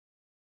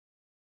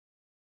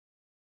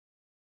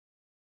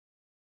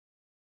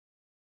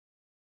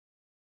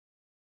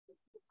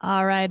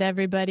All right,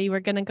 everybody, we're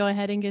going to go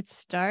ahead and get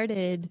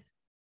started.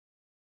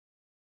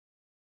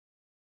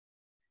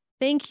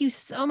 Thank you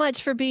so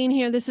much for being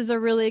here. This is a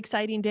really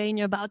exciting day, and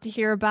you're about to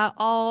hear about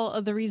all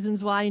of the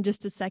reasons why in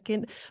just a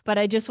second. But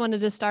I just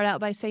wanted to start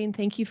out by saying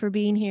thank you for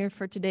being here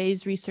for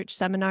today's research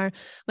seminar.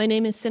 My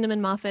name is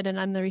Cinnamon Moffett, and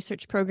I'm the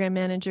research program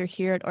manager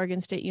here at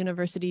Oregon State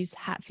University's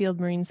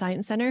Hatfield Marine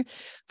Science Center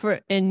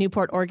in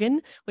Newport,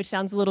 Oregon, which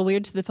sounds a little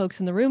weird to the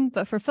folks in the room.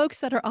 But for folks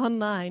that are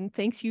online,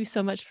 thanks you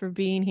so much for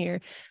being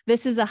here.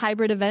 This is a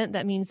hybrid event.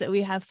 That means that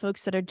we have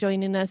folks that are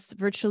joining us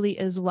virtually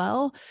as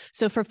well.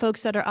 So for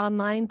folks that are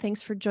online,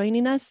 thanks for joining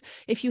us.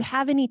 If you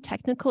have any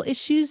technical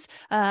issues,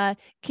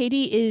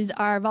 Katie is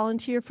our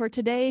volunteer for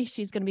today.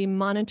 She's going to be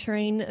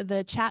monitoring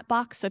the chat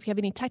box. So if you have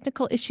any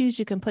technical issues,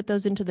 you can put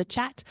those into the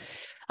chat.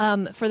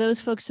 For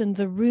those folks in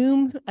the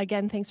room,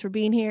 again, thanks for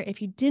being here.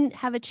 If you didn't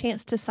have a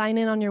chance to sign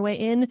in on your way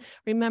in,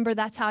 remember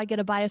that's how I get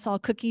to buy us all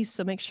cookies.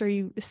 So make sure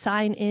you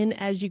sign in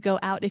as you go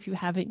out if you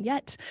haven't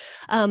yet.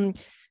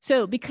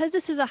 So because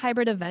this is a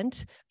hybrid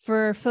event,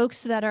 for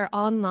folks that are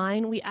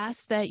online, we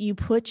ask that you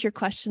put your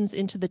questions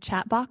into the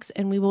chat box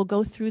and we will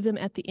go through them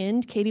at the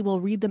end. Katie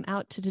will read them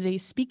out to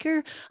today's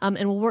speaker, and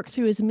we'll work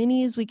through as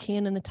many as we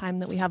can in the time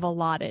that we have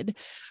allotted.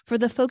 For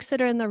the folks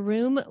that are in the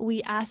room,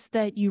 we ask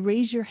that you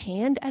raise your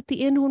hand at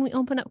the end when we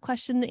open up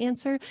question and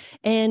answer.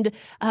 And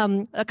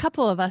a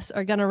couple of us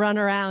are going to run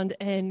around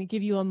and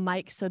give you a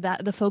mic so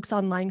that the folks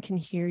online can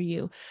hear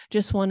you.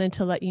 Just wanted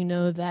to let you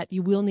know that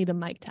you will need a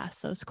mic to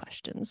ask those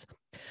questions.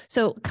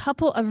 So a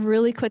couple of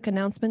really quick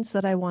announcements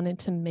that I wanted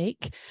to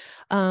make.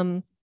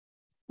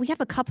 We have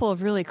a couple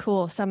of really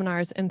cool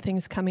seminars and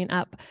things coming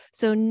up.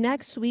 So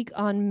next week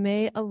on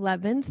May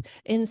 11th,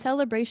 in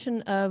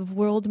celebration of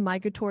World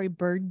Migratory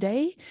Bird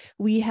Day,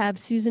 we have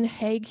Susan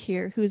Haig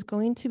here, who is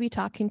going to be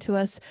talking to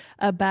us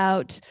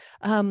about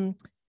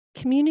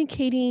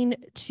communicating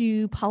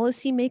to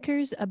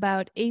policymakers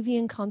about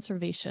avian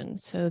conservation.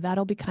 So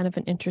that'll be kind of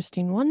an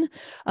interesting one.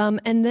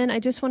 And then I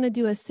just want to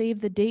do a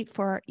save the date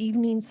for our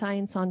evening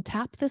Science on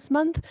Tap this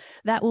month.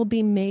 That will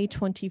be May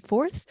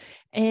 24th.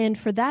 And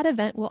for that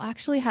event, we'll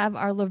actually have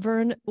our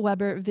Laverne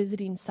Weber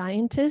visiting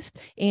scientist,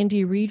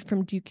 Andy Reid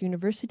from Duke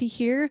University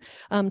here,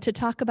 to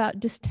talk about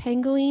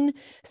distangling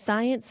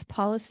science,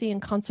 policy,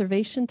 and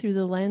conservation through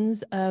the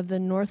lens of the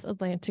North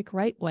Atlantic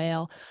right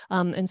whale.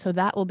 And so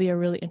that will be a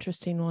really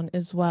interesting one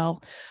as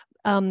well.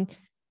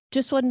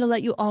 Just wanted to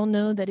let you all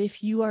know that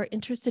if you are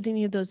interested in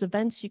any of those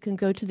events, you can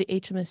go to the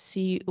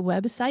HMSC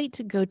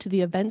website, go to the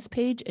events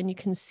page, and you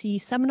can see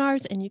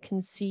seminars and you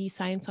can see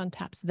Science on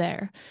Taps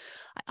there.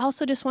 I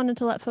also just wanted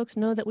to let folks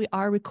know that we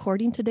are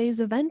recording today's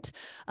event,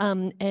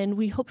 and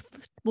we hope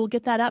we'll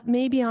get that up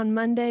maybe on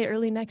Monday,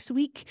 early next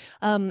week.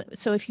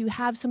 So if you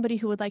have somebody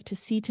who would like to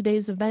see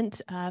today's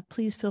event,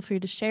 please feel free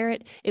to share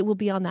it. It will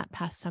be on that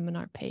past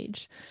seminar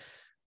page.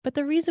 But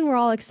the reason we're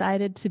all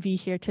excited to be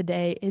here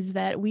today is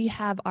that we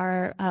have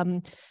our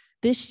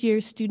this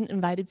year's student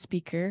invited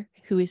speaker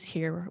who is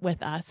here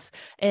with us.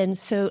 And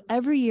so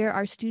every year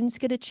our students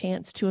get a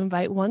chance to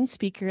invite one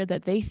speaker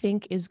that they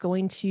think is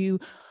going to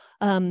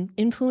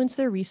influence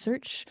their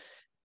research,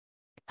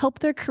 help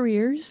their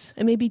careers,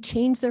 and maybe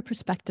change their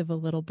perspective a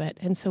little bit.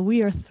 And so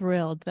we are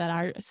thrilled that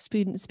our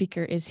student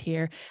speaker is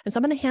here. And so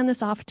I'm going to hand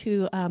this off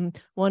to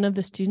one of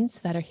the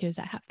students that are here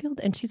at Hatfield,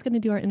 and she's going to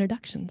do our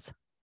introductions.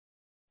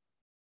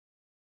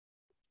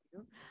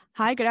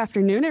 Hi, good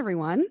afternoon,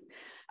 everyone.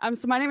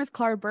 So my name is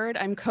Clara Bird.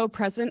 I'm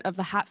co-president of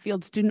the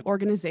Hatfield Student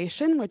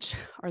Organization, which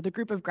are the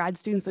group of grad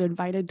students that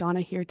invited Donna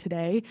here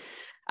today.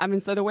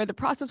 And so the way the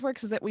process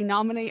works is that we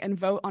nominate and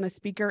vote on a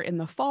speaker in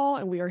the fall,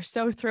 and we are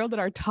so thrilled that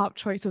our top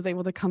choice was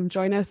able to come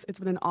join us. It's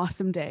been an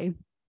awesome day.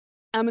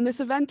 And this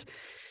event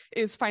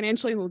is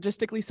financially and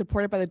logistically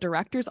supported by the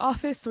director's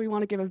office. So we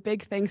want to give a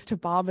big thanks to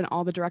Bob and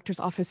all the director's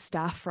office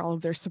staff for all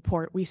of their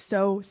support. We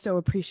so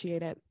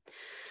appreciate it.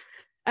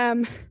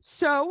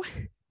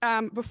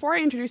 Before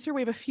I introduce her,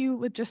 we have a few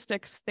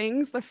logistics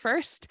things. The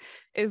first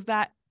is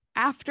that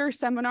after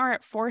seminar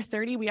at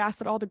 4:30, we ask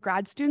that all the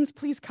grad students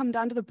please come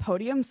down to the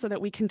podium so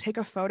that we can take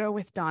a photo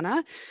with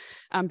Donna,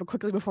 but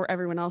quickly before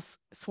everyone else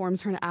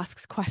swarms her and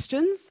asks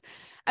questions.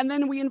 And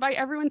then we invite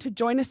everyone to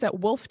join us at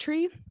Wolf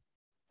Tree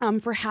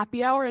for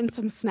happy hour and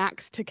some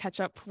snacks to catch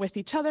up with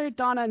each other,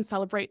 Donna, and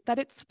celebrate that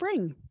it's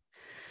spring.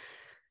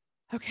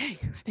 Okay,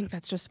 I think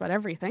that's just about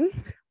everything.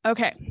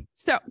 Okay,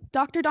 so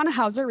Dr. Donna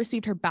Hauser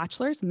received her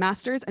bachelor's,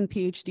 master's, and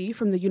PhD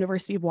from the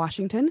University of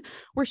Washington,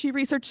 where she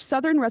researched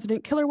southern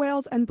resident killer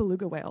whales and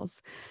beluga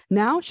whales.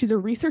 Now she's a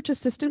research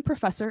assistant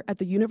professor at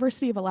the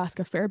University of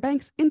Alaska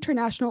Fairbanks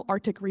International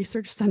Arctic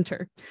Research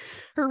Center.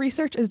 Her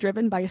research is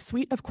driven by a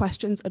suite of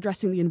questions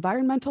addressing the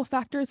environmental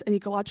factors and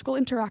ecological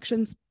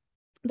interactions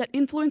that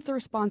influence the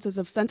responses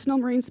of sentinel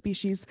marine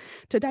species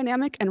to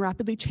dynamic and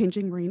rapidly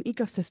changing marine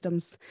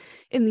ecosystems.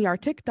 In the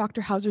Arctic,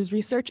 Dr. Hauser's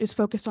research is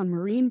focused on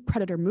marine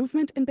predator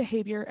movement and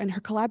behavior, and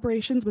her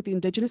collaborations with the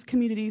indigenous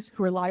communities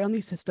who rely on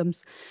these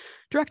systems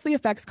directly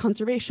affects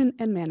conservation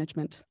and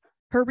management.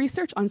 Her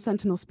research on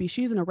sentinel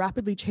species in a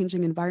rapidly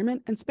changing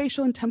environment and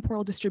spatial and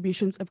temporal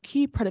distributions of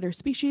key predator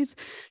species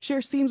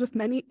shares themes with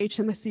many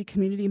HMSC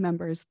community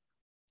members,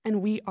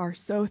 and we are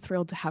so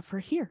thrilled to have her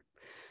here.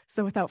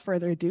 So without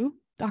further ado,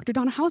 Dr.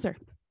 Donna Hauser.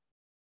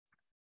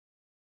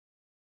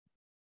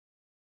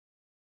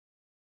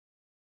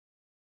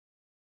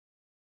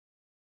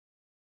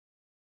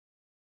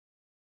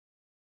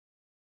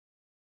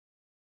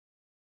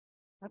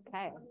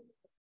 Okay.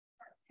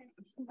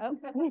 Oh.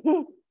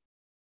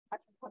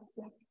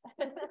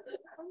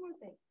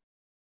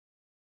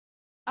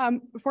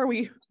 Before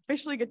we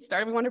officially get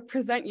started, we want to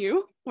present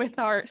you with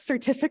our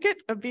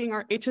certificate of being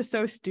our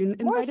HSO student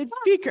invited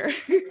speaker.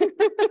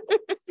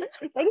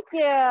 Thank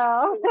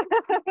you.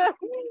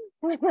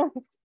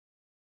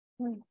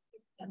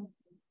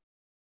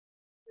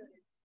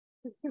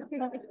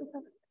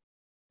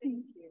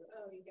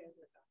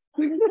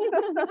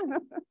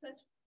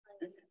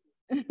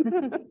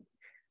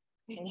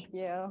 Thank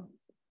you.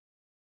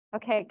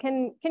 Okay,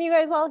 can you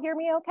guys all hear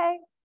me okay?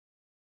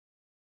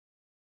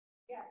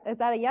 Is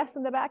that a yes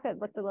in the back? That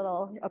looked a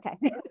little, okay.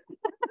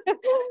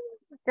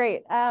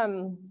 Great.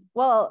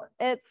 Well,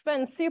 it's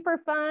been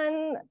super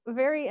fun,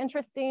 very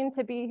interesting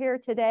to be here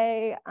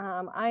today.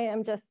 I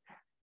am just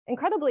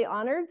incredibly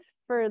honored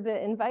for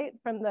the invite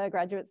from the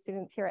graduate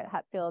students here at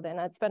Hatfield, and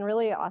it's been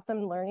really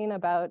awesome learning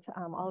about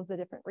all of the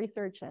different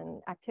research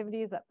and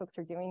activities that folks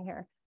are doing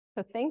here.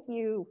 So thank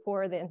you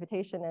for the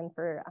invitation and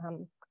for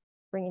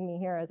bringing me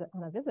here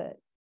on a visit.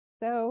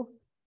 So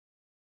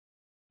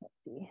let's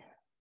see.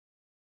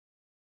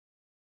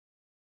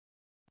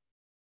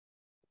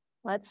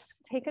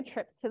 Let's take a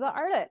trip to the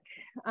Arctic.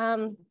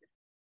 In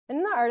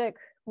the Arctic,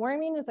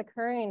 warming is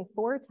occurring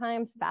 4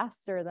 times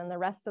faster than the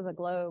rest of the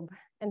globe,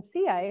 and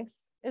sea ice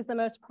is the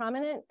most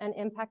prominent and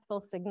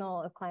impactful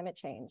signal of climate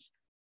change.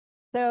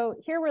 So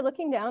here we're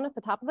looking down at the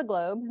top of the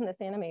globe in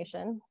this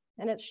animation,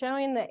 and it's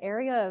showing the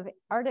area of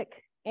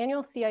Arctic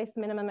annual sea ice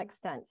minimum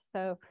extent.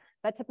 So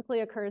that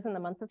typically occurs in the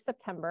month of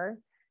September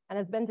and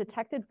has been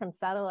detected from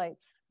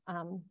satellites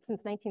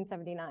since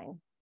 1979.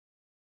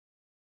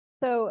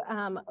 So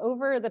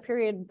over the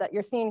period that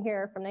you're seeing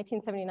here from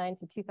 1979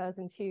 to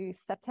 2002,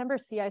 September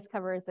sea ice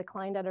cover has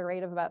declined at a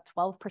rate of about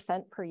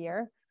 12% per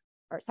year,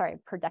 or sorry,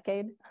 per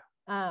decade.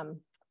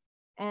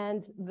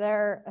 And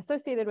they're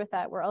associated with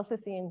that, we're also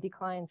seeing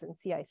declines in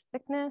sea ice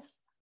thickness,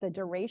 the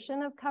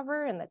duration of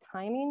cover and the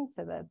timing,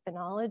 so the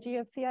phenology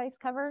of sea ice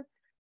cover.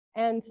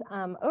 And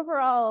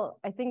overall,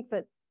 I think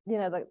that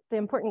the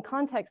important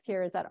context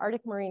here is that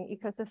Arctic marine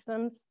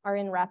ecosystems are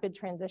in rapid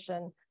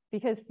transition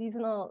because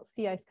seasonal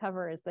sea ice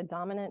cover is the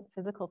dominant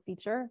physical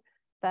feature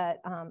that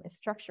is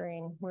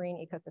structuring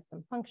marine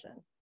ecosystem function.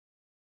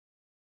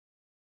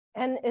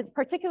 And it's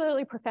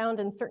particularly profound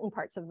in certain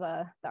parts of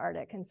the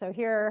Arctic. And so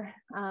here,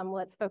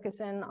 let's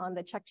focus in on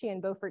the Chukchi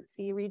and Beaufort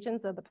Sea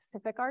regions of the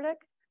Pacific Arctic,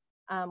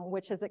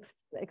 which has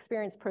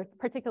experienced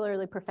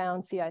particularly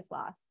profound sea ice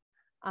loss.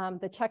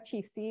 The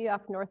Chukchi Sea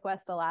off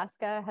Northwest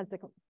Alaska has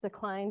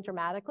declined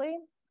dramatically.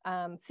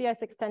 Sea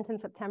ice extent in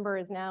September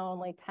is now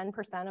only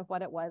 10% of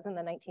what it was in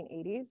the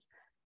 1980s.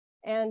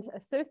 And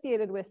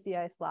associated with sea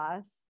ice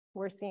loss,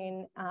 we're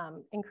seeing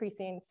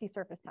increasing sea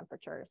surface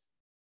temperatures.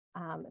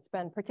 It's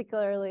been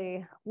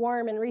particularly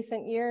warm in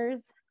recent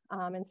years.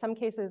 In some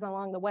cases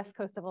along the west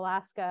coast of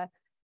Alaska,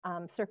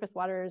 surface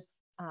waters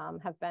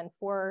have been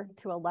 4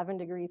 to 11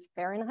 degrees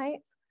Fahrenheit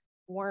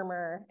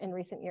warmer in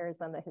recent years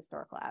than the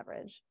historical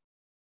average.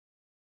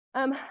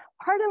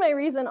 Part of my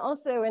reason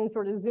also in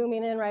sort of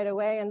zooming in right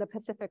away in the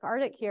Pacific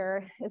Arctic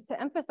here is to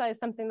emphasize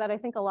something that I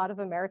think a lot of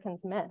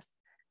Americans miss,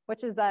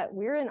 which is that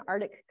we're an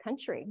Arctic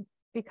country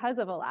because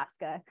of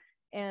Alaska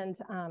and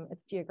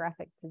its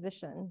geographic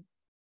position.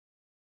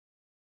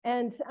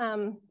 And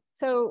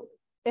so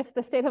if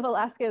the state of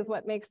Alaska is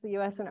what makes the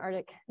US an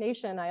Arctic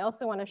nation, I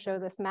also want to show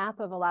this map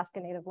of Alaska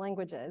Native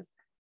languages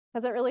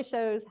because it really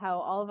shows how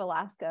all of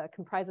Alaska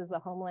comprises the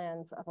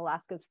homelands of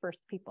Alaska's first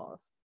peoples.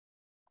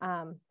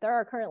 There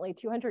are currently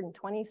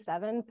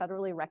 227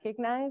 federally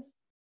recognized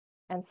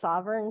and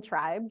sovereign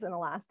tribes in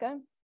Alaska.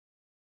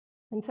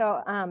 And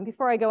so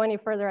before I go any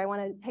further, I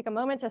want to take a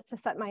moment just to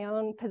set my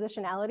own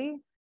positionality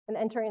in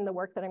entering the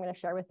work that I'm going to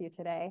share with you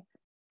today.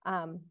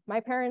 My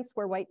parents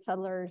were white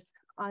settlers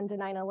on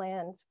Dena'ina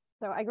land.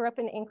 So I grew up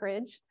in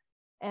Anchorage,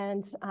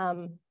 and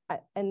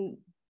in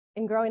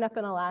growing up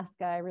in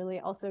Alaska, I really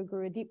also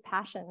grew a deep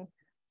passion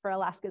for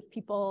Alaska's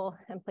people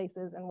and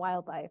places and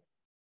wildlife.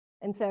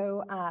 And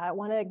so I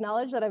want to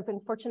acknowledge that I've been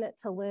fortunate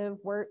to live,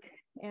 work,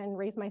 and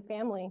raise my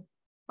family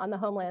on the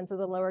homelands of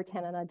the Lower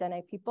Tanana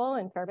Dene people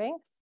in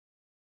Fairbanks.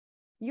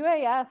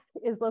 UAF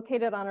is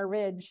located on a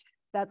ridge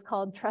that's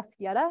called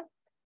Trefyetta,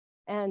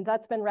 and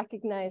that's been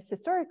recognized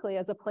historically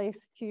as a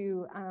place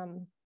to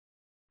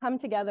come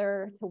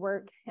together, to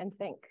work, and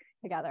think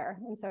together.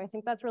 And so I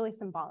think that's really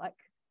symbolic.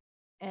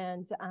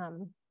 And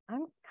I'm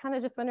kind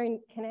of just wondering,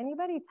 can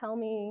anybody tell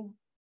me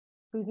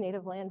whose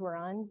native land we're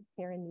on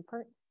here in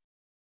Newport?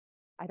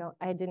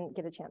 I didn't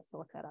get a chance to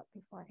look that up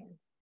beforehand.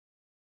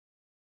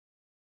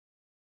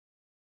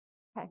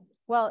 Okay,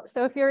 well,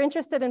 so if you're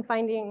interested in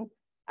finding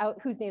out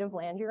whose native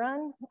land you're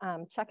on,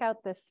 check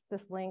out this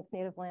link,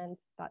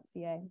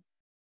 nativeland.ca.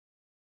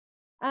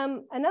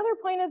 Another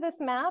point of this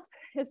map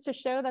is to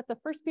show that the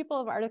first people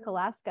of Arctic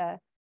Alaska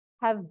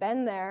have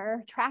been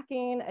there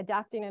tracking,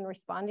 adapting, and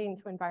responding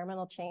to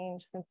environmental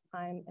change since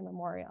time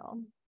immemorial.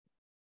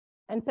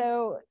 And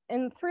so,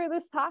 through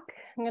this talk,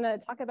 I'm going to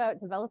talk about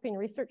developing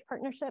research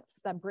partnerships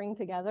that bring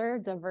together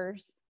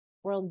diverse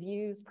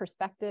worldviews,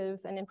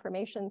 perspectives, and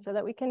information so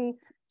that we can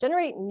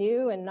generate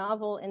new and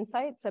novel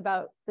insights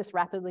about this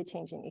rapidly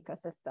changing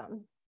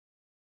ecosystem.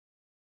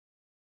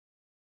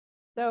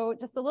 So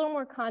just a little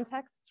more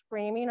context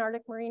framing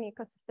Arctic marine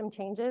ecosystem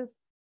changes.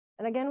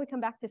 And again, we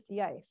come back to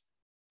sea ice.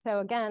 So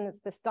again,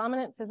 it's this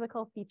dominant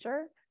physical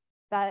feature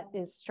that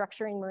is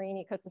structuring marine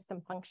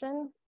ecosystem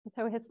function. And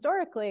so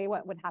historically,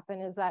 what would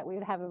happen is that we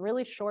would have a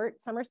really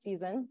short summer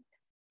season.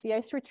 The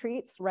ice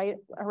retreats right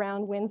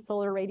around when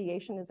solar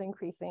radiation is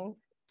increasing.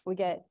 We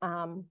get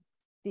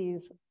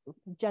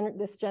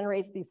this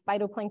generates these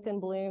phytoplankton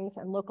blooms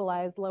and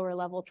localized lower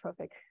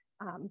trophic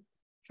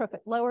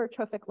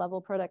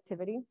level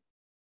productivity,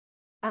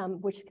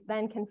 which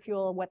then can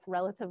fuel what's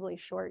relatively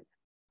short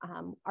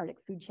Arctic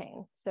food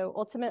chain. So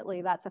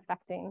ultimately, that's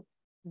affecting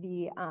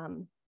the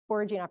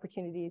foraging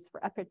opportunities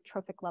for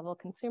epitrophic level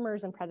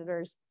consumers and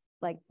predators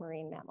like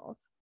marine mammals.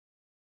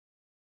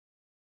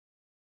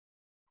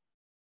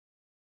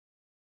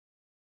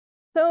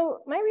 So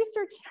my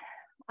research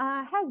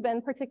has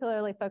been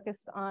particularly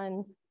focused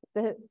on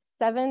the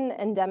 7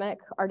 endemic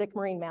Arctic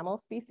marine mammal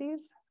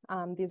species.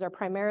 These are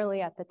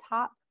primarily at the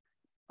top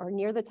or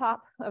near the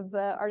top of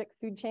the Arctic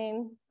food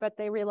chain, but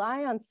they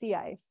rely on sea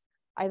ice,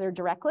 either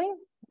directly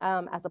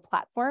as a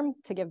platform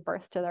to give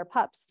birth to their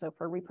pups, so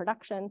for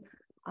reproduction,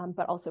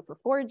 but also for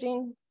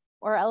foraging,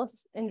 or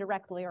else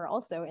indirectly or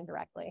also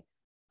indirectly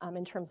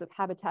in terms of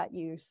habitat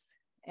use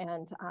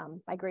and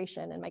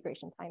migration and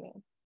migration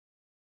timing.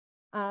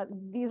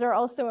 These are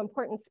also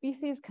important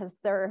species because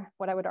they're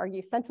what I would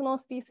argue sentinel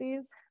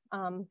species,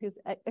 whose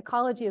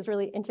ecology is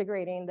really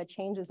integrating the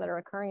changes that are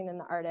occurring in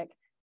the Arctic,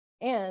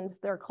 and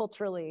they're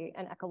culturally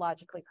and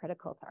ecologically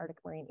critical to Arctic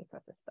marine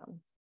ecosystems.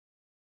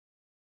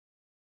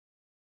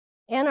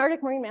 And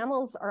Arctic marine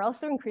mammals are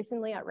also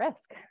increasingly at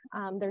risk.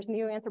 There's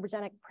new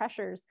anthropogenic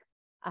pressures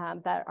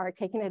that are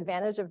taking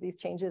advantage of these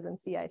changes in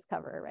sea ice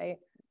cover, right?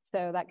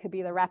 So that could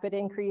be the rapid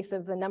increase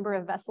of the number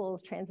of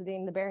vessels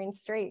transiting the Bering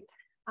Strait,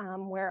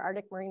 where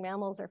Arctic marine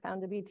mammals are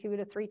found to be 2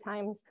 to 3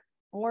 times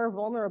more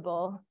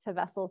vulnerable to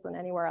vessels than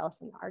anywhere else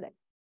in the Arctic.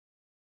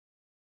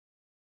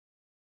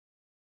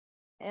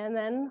 And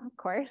then, of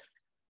course,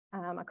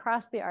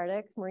 across the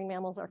Arctic, marine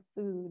mammals are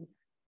food.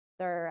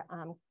 They're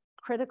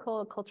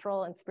critical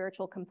cultural and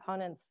spiritual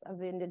components of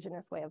the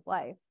indigenous way of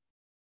life.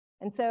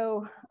 And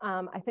so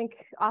I think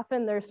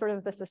often there's sort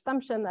of this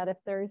assumption that if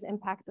there's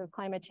impacts of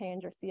climate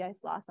change or sea ice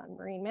loss on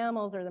marine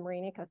mammals or the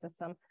marine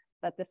ecosystem,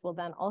 that this will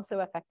then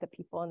also affect the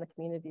people and the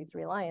communities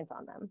reliant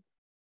on them.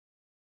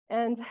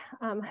 And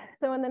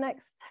so in the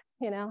next,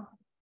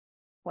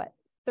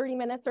 30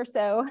 minutes or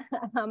so,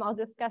 I'll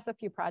discuss a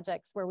few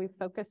projects where we've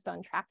focused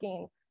on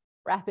tracking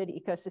rapid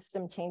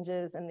ecosystem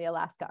changes in the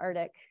Alaska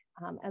Arctic,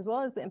 as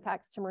well as the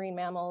impacts to marine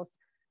mammals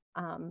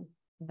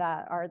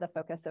that are the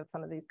focus of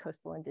some of these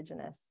coastal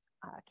indigenous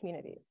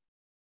communities.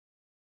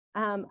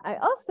 I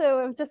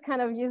also have just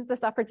kind of used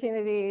this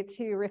opportunity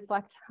to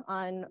reflect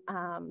on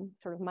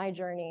sort of my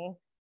journey.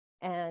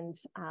 And,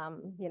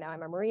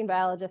 I'm a marine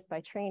biologist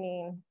by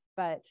training,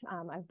 but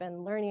I've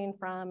been learning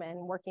from and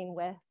working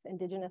with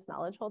Indigenous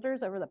knowledge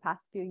holders over the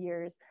past few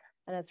years.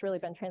 And it's really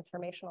been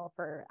transformational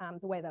for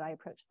the way that I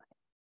approach science.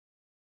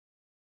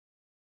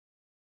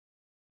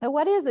 So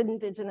what is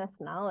Indigenous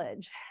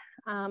knowledge?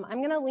 I'm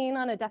going to lean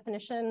on a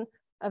definition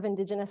of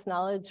Indigenous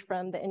knowledge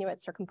from the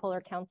Inuit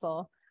Circumpolar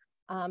Council,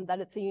 that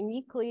it's a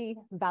uniquely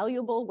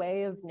valuable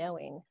way of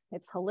knowing.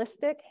 It's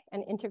holistic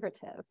and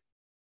integrative.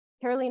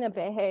 Carolina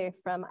Behe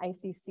from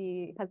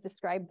ICC has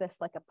described this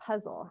like a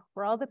puzzle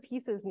where all the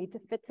pieces need to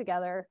fit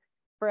together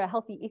for a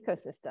healthy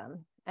ecosystem.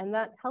 And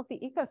that healthy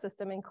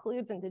ecosystem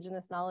includes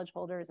Indigenous knowledge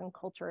holders and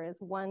culture as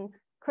one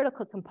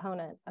critical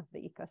component of the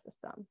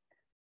ecosystem.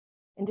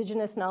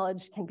 Indigenous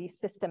knowledge can be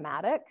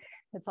systematic.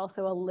 It's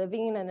also a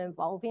living and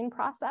evolving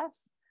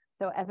process.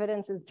 So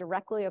evidence is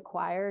directly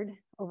acquired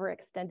over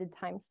extended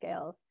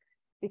timescales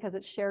because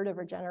it's shared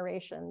over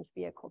generations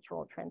via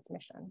cultural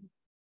transmission.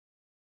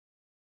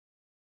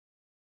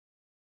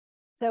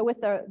 So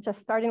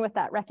just starting with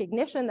that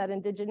recognition that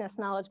Indigenous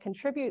knowledge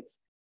contributes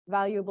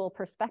valuable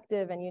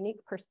perspective and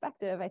unique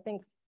perspective, I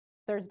think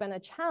there's been a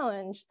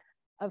challenge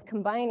of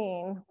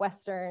combining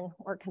Western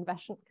or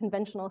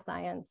conventional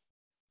science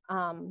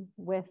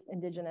with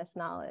Indigenous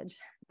knowledge.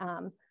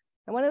 And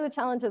one of the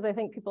challenges I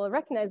think people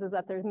recognize is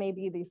that there may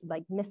be these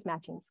like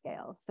mismatching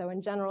scales. So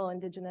in general,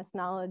 Indigenous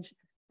knowledge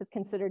is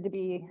considered to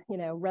be,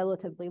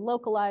 relatively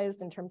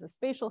localized in terms of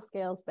spatial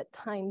scales, but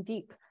time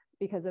deep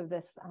because of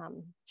this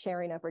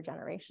sharing over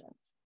generations.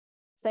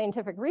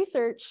 Scientific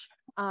research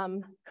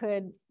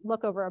could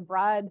look over a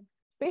broad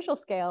spatial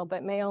scale,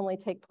 but may only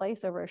take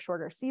place over a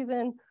shorter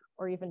season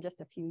or even just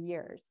a few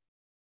years.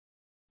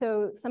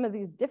 So some of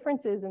these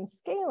differences in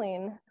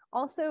scaling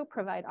also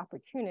provide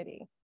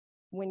opportunity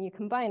when you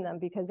combine them,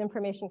 because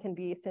information can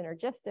be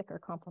synergistic or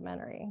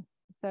complementary.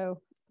 So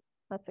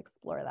let's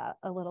explore that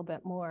a little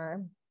bit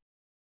more.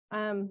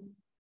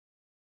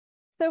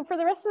 So for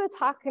the rest of the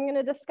talk, I'm going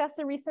to discuss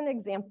a recent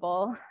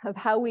example of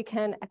how we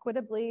can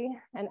equitably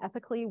and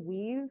ethically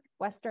weave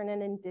Western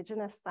and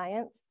Indigenous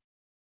science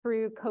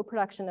through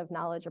co-production of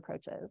knowledge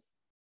approaches.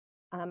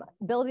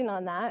 Building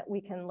on that,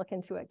 we can look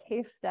into a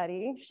case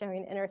study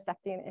showing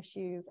intersecting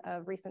issues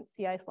of recent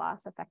sea ice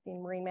loss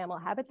affecting marine mammal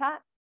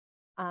habitat,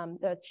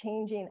 the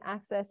changing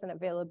access and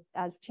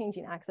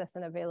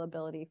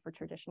availability for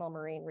traditional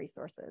marine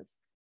resources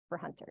for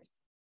hunters.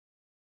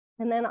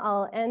 And then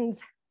I'll end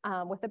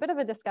with a bit of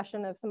a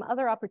discussion of some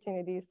other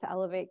opportunities to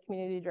elevate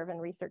community-driven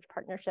research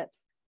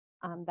partnerships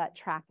that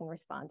track and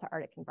respond to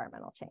Arctic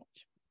environmental change.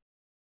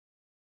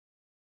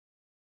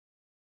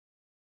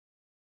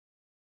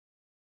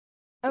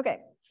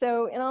 Okay,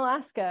 so in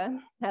Alaska,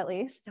 at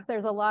least,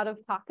 there's a lot of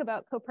talk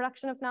about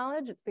co-production of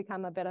knowledge. It's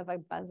become a bit of a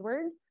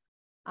buzzword.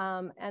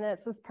 And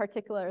this is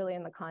particularly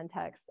in the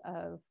context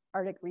of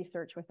Arctic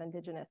research with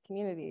Indigenous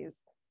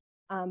communities.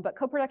 But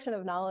co-production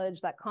of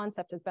knowledge, that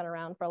concept has been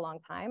around for a long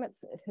time.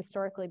 It's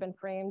historically been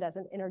framed as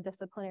an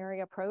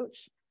interdisciplinary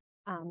approach.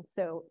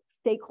 So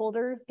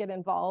stakeholders get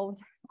involved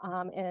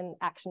in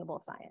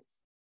actionable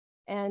science.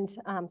 And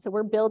so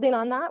we're building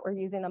on that. We're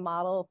using a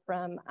model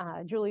from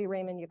Julie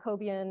Raymond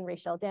Jacobian,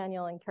 Rachel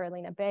Daniel, and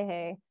Carolina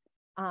Behe,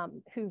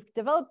 who've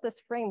developed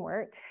this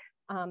framework.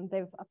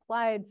 They've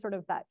applied sort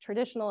of that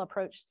traditional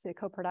approach to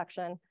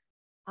co-production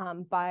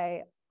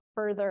by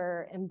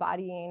further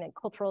embodying and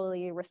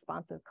culturally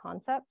responsive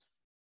concepts.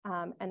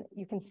 And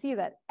you can see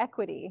that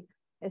equity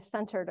is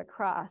centered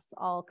across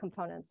all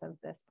components of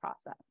this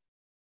process.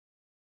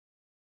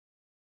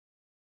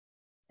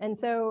 And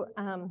so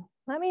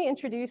let me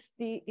introduce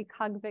the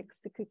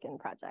Iqaluit-Sikukin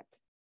project.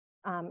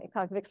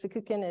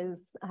 Iqaluit-Sikukin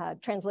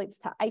translates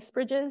to ice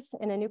bridges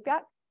in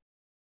Inupiaq,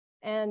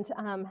 and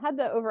had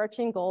the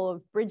overarching goal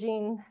of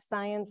bridging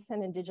science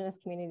and Indigenous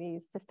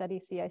communities to study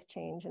sea ice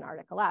change in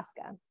Arctic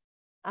Alaska.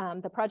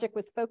 The project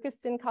was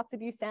focused in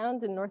Kotzebue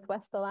Sound in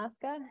Northwest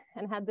Alaska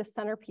and had the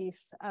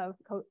centerpiece of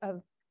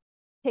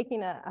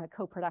taking a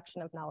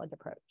co-production of knowledge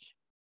approach.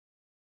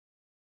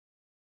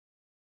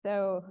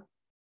 So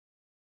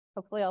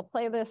hopefully I'll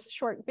play this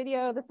short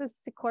video. This is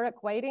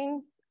Sikorak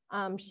Whiting.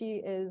 She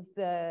is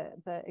the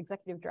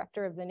executive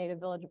director of the Native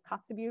Village of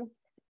Kotzebue.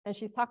 And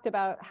she's talked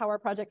about how our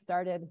project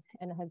started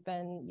and has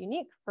been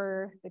unique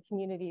for the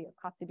community of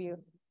Kotzebue.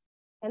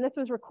 And this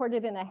was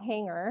recorded in a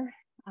hangar,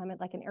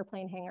 like an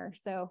airplane hangar.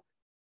 So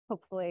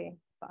hopefully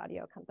the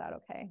audio comes out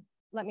okay.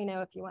 Let me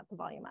know if you want the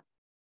volume up.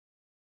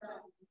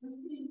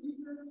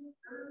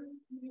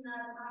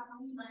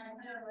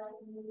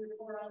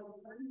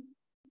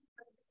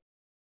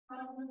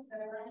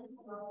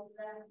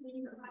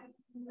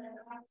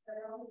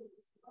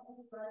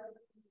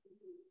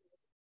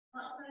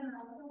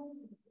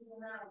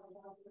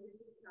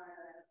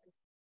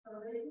 So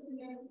they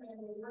began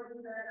and they worked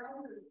with their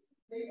elders.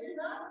 They did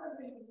not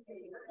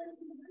participate.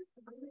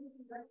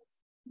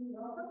 You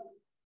know,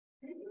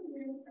 they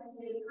convinced and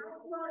they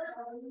talked to our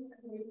elders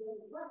and they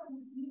said, what do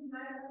you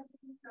guys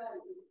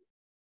study?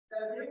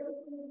 That they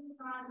were doing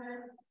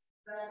project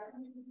that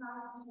we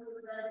talked to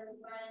the guys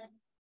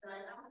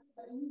that asked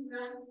that you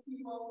guys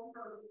people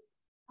first.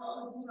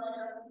 What would you like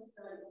us to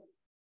study?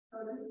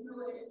 So this is the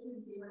way it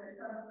should be when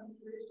it comes to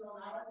traditional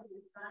knowledge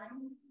and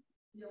science.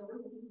 You know,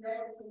 we can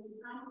get to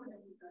be confident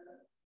each other.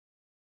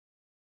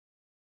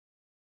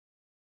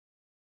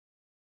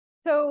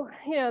 So,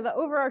 you know, the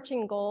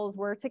overarching goals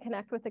were to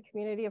connect with the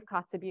community of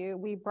Kotzebue.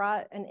 We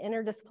brought an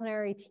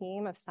interdisciplinary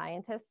team of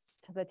scientists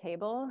to the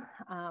table.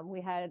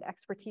 We had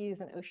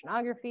expertise in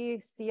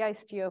oceanography, sea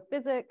ice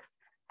geophysics,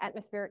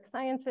 atmospheric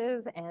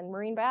sciences, and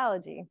marine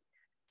biology.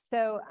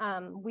 So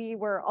we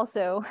were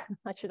also,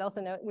 I should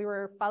also note, we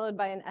were followed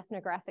by an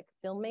ethnographic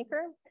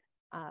filmmaker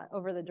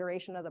over the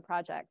duration of the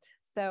project.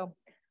 So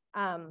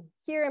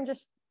here I'm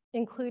just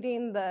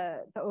including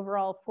the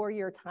overall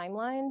 4-year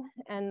timeline.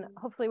 And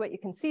hopefully what you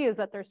can see is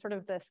that there's sort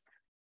of this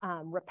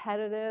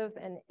repetitive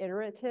and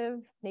iterative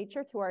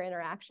nature to our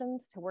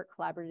interactions to work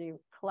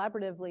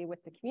collaboratively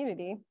with the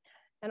community,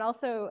 and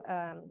also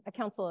a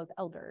council of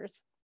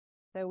elders.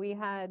 So we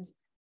had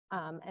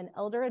an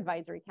elder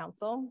advisory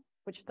council,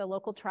 which the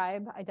local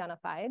tribe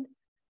identified.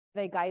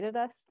 They guided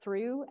us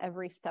through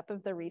every step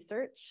of the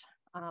research,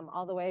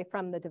 all the way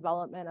from the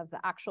development of the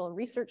actual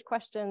research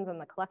questions and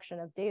the collection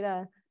of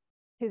data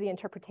to the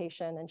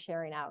interpretation and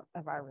sharing out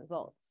of our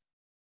results.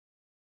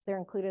 They're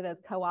included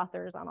as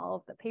co-authors on all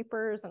of the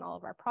papers and all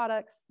of our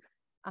products.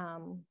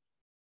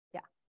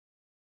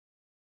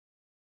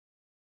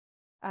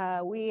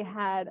 We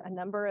had a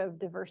number of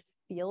diverse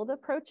field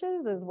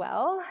approaches as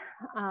well.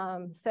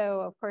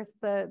 So of course,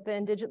 the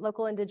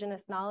local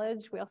Indigenous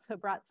knowledge, we also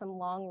brought some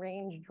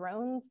long-range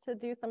drones to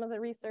do some of the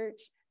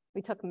research.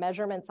 We took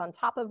measurements on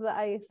top of the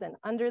ice and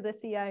under the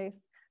sea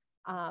ice.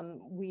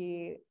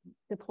 We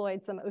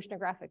deployed some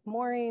oceanographic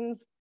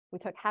moorings. We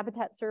took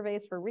habitat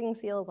surveys for ring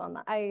seals on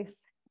the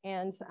ice.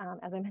 And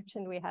as I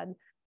mentioned, we had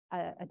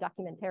a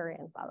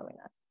documentarian following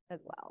us as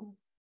well.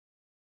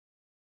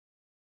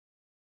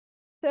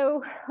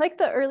 So like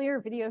the earlier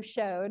video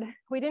showed,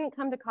 we didn't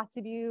come to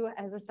Kotzebue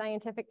as a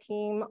scientific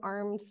team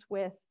armed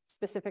with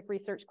specific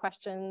research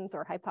questions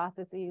or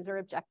hypotheses or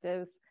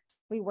objectives.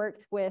 We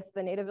worked with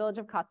the Native Village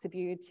of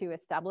Kotzebue to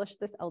establish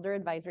this Elder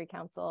Advisory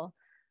Council.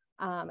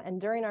 And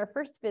during our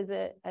first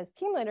visit as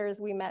team leaders,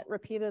 we met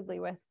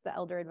repeatedly with the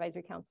Elder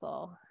Advisory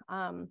Council.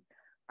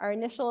 Our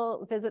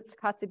initial visits to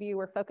Kotzebue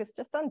were focused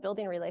just on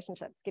building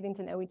relationships, getting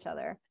to know each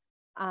other.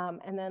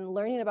 And then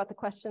learning about the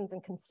questions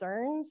and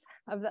concerns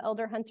of the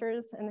elder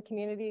hunters in the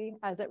community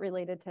as it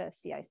related to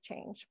sea ice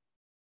change.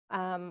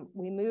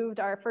 We moved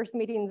our first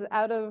meetings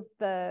out of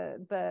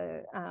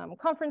the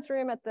conference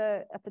room at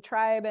the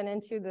tribe and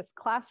into this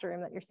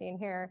classroom that you're seeing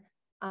here,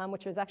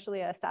 which was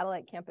actually a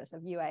satellite campus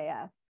of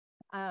UAF.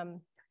 And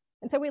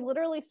so we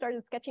literally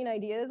started sketching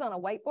ideas on a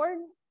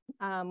whiteboard,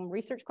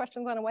 research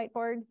questions on a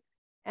whiteboard.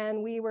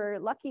 And we were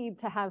lucky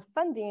to have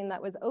funding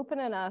that was open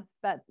enough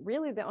that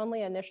really the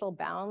only initial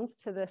bounds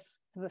to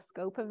the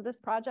scope of this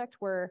project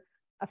were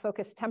a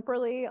focus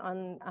temporally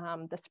on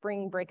the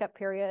spring breakup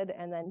period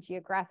and then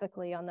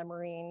geographically on the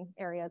marine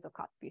areas of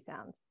Kotzebue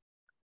Sound.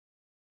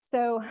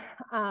 So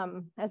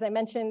as I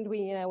mentioned,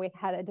 we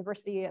had a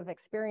diversity of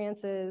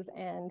experiences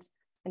and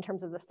in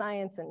terms of the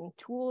science and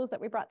tools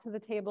that we brought to the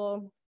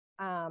table.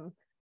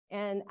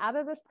 And out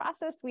of this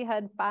process, we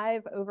had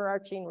 5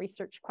 overarching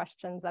research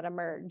questions that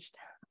emerged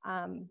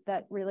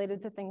that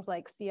related to things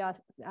like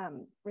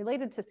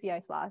related to sea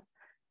ice loss,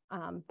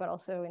 but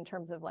also in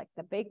terms of like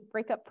the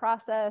breakup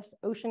process,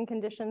 ocean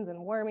conditions and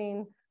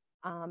warming,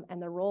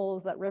 and the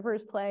roles that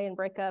rivers play in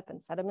breakup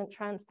and sediment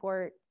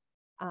transport.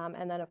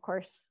 And then of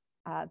course,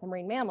 the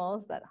marine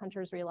mammals that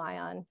hunters rely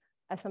on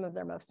as some of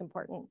their most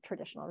important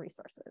traditional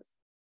resources.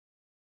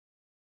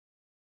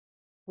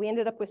 We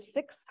ended up with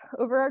 6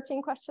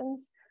 overarching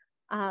questions.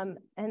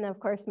 And of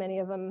course, many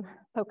of them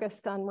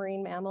focused on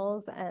marine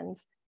mammals. And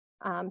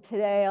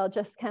today I'll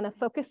just kind of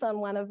focus on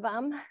one of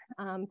them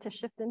to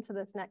shift into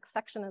this next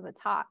section of the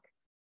talk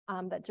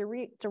that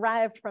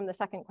derived from the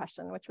second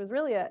question, which was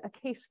really a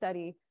case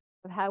study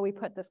of how we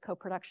put this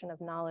co-production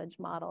of knowledge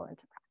model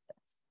into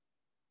practice.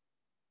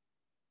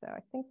 So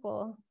I think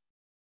we'll.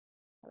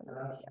 The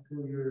last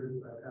 2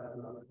 years, I've had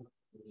another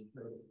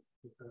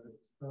because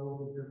it's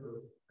so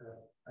different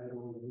that I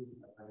don't need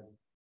that.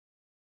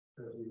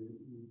 Because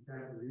you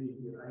can't read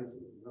the ice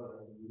as well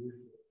as you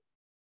used to.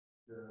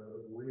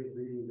 The way of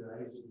reading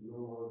the ice is no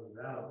longer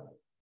valid.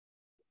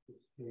 It's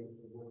changed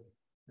the way.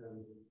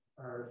 And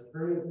our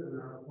springs and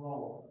our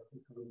fall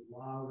become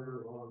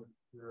longer and longer.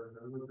 They're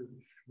a little bit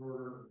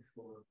shorter and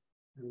shorter.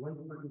 And one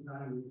point in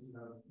time, we used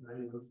to have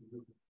 9 months of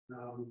winter.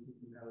 Now we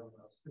have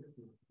about 6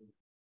 months of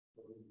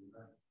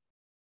winter.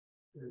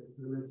 It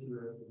limits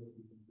your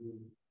ability to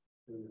do.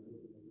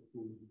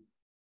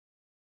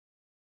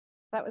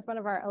 That was one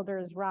of our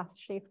elders, Ross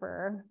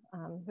Schaefer,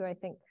 who I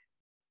think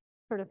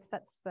sort of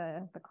sets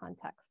the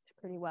context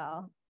pretty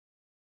well.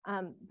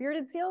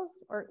 Bearded seals,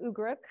 or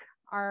ugruk,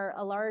 are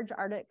a large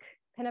Arctic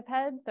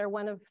pinniped. They're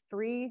one of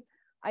 3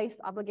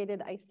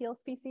 ice-obligated ice seal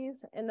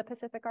species in the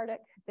Pacific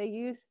Arctic. They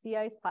use sea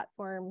ice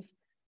platforms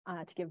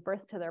to give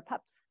birth to their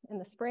pups in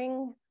the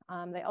spring.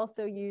 They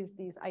also use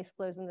these ice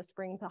floes in the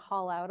spring to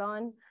haul out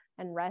on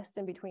and rest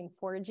in between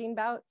foraging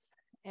bouts.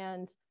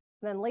 And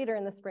then later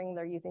in the spring,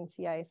 they're using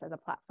sea ice as a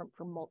platform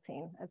for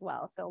molting as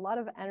well. So a lot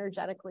of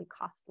energetically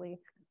costly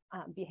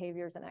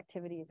behaviors and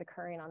activities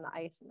occurring on the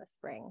ice in the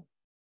spring.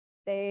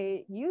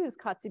 They use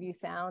Kotzebue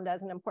Sound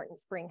as an important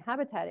spring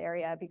habitat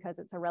area because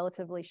it's a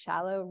relatively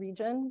shallow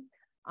region,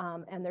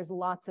 and there's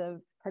lots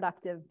of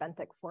productive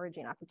benthic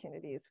foraging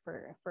opportunities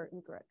for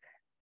ugruk.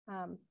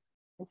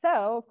 And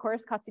so, of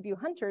course, Kotzebue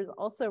hunters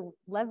also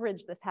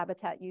leverage this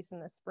habitat use in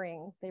the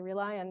spring. They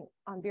rely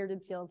on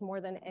bearded seals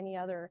more than any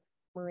other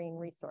marine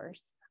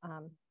resource.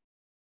 And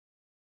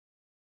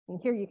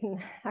here you can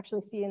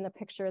actually see in the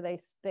picture, they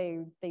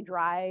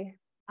dry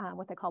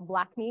what they call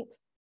black meat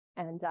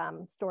and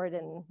store it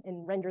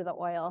and render the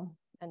oil.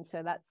 And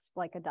so that's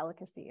like a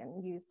delicacy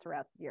and used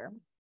throughout the year.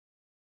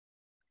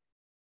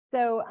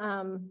 So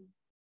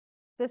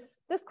this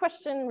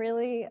question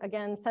really,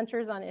 again,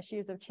 centers on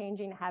issues of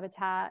changing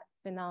habitat,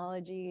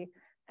 phenology,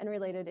 and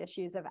related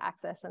issues of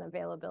access and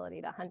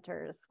availability to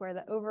hunters, where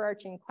the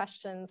overarching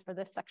questions for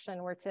this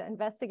section were to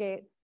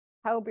investigate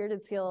how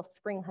bearded seal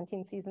spring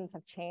hunting seasons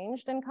have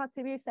changed in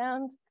Kotzebue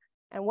Sound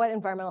and what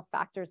environmental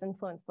factors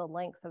influence the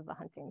length of the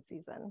hunting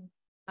season.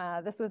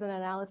 This was an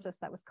analysis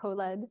that was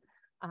co-led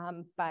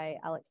by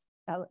Alex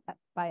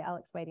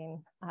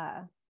Whiting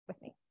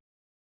with me.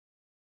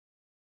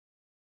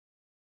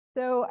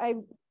 So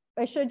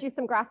I showed you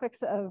some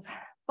graphics of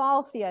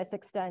fall sea ice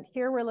extent.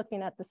 Here we're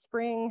looking at the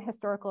spring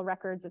historical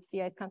records of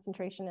sea ice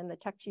concentration in the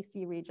Chukchi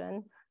Sea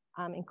region,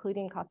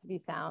 including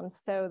Kotzebue Sound.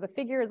 So the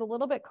figure is a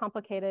little bit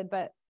complicated,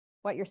 but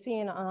what you're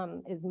seeing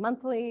is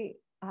monthly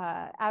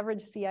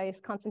average sea ice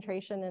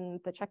concentration in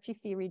the Chukchi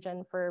Sea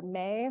region for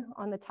May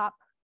on the top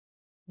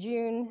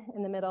June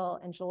in the middle,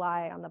 and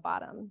July on the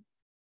bottom.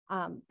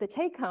 The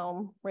take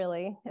home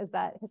really is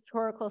that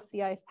historical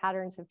sea ice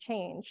patterns have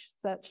changed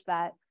such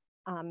that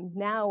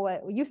now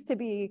what used to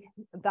be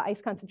the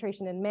ice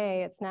concentration in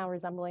May, it's now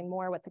resembling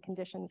more what the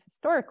conditions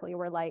historically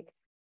were like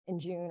in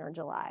June or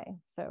July.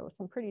 So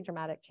some pretty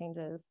dramatic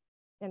changes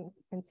in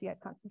sea ice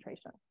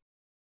concentration.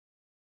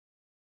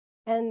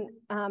 And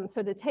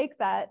so to take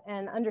that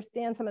and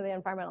understand some of the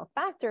environmental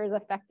factors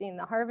affecting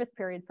the harvest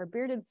period for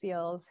bearded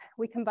seals,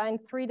 we combined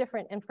 3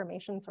 different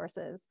information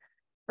sources.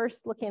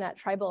 First, looking at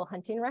tribal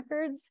hunting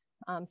records.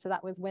 So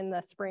that was when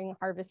the spring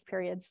harvest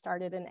period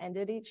started and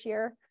ended each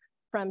year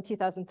from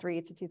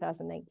 2003 to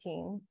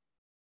 2019.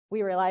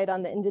 We relied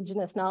on the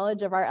indigenous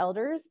knowledge of our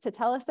elders to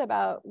tell us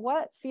about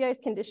what sea ice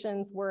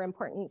conditions were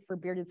important for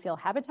bearded seal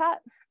habitat,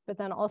 but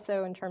then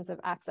also in terms of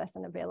access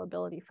and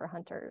availability for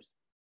hunters.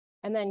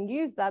 And then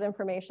use that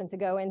information to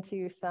go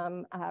into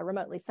some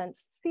remotely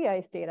sensed sea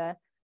ice data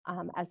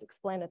as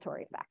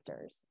explanatory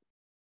factors.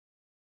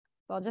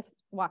 So I'll just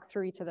walk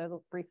through each of those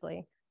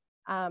briefly.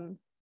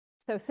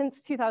 So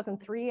since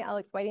 2003,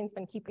 Alex Whiting's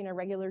been keeping a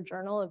regular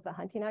journal of the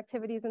hunting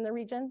activities in the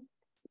region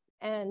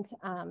and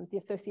the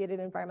associated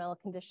environmental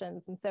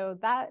conditions. And so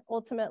that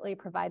ultimately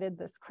provided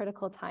this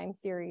critical time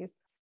series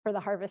for the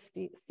harvest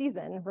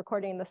season,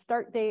 recording the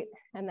start date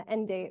and the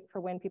end date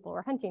for when people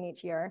were hunting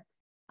each year,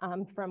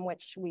 from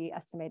which we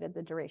estimated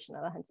the duration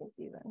of the hunting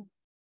season.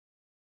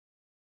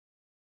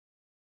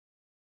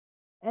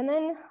 And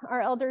then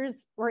our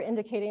elders were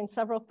indicating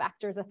several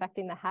factors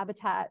affecting the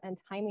habitat and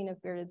timing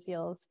of bearded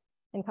seals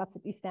in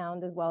Kotzebue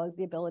Sound, as well as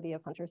the ability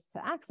of hunters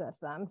to access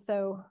them.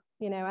 So,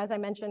 as I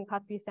mentioned,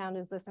 Kotzebue Sound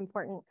is this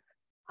important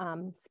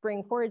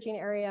spring foraging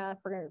area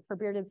for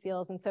bearded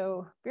seals. And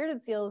so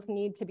bearded seals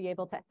need to be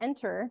able to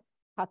enter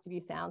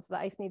Kotzebue Sound. So the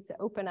ice needs to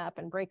open up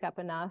and break up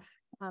enough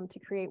to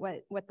create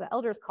what the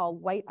elders call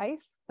white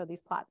ice. So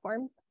these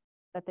platforms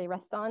that they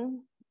rest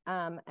on.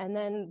 And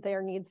then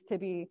there needs to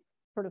be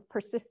sort of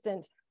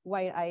persistent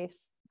white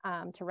ice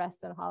to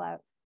rest and haul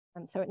out.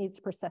 And so it needs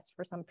to persist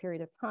for some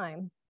period of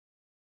time.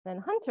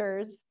 Then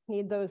hunters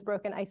need those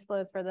broken ice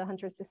flows for the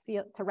hunters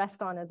to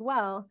rest on as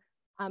well,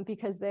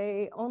 because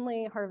they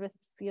only harvest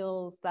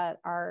seals that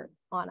are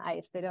on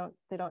ice. They don't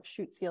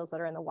shoot seals that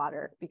are in the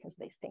water because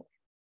they sink.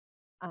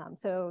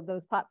 So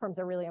those platforms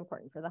are really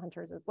important for the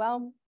hunters as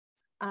well.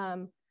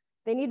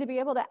 They need to be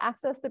able to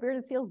access the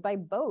bearded seals by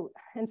boat.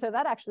 And so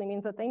that actually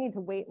means that they need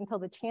to wait until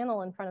the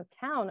channel in front of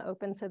town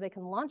opens so they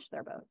can launch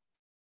their boats.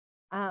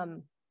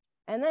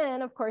 And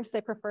then, of course, they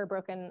prefer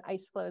broken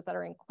ice flows that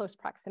are in close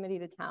proximity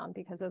to town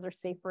because those are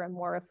safer and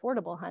more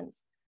affordable hunts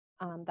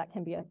that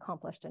can be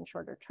accomplished in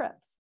shorter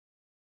trips.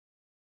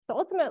 So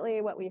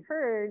ultimately, what we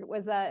heard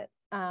was that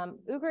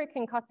Ugric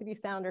and Kotzebue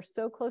Sound are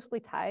so closely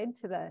tied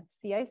to the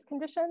sea ice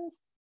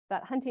conditions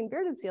that hunting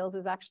bearded seals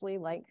is actually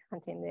like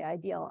hunting the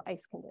ideal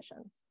ice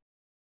conditions.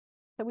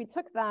 So we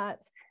took that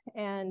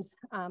and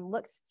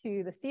looked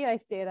to the sea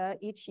ice data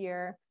each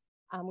year.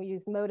 We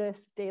used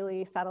MODIS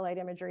daily satellite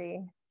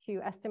imagery to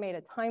estimate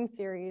a time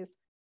series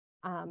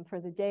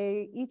for the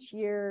day each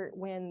year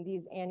when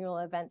these annual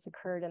events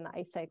occurred in the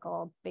ice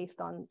cycle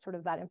based on sort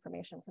of that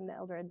information from the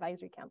Elder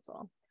Advisory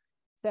Council.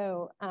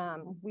 So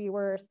we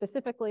were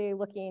specifically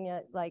looking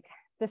at like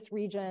this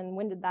region,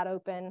 when did that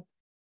open?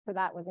 So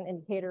that was an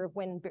indicator of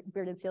when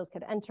bearded seals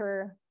could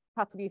enter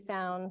Kotzebue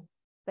Sound.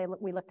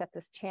 We looked at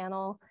this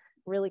channel,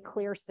 really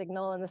clear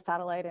signal in the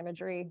satellite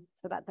imagery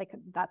so that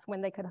that's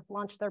when they could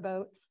launch their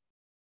boats.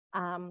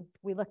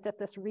 We looked at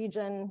this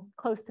region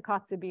close to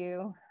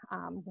Kotzebue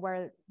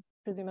where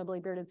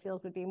presumably bearded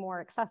seals would be more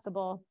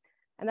accessible.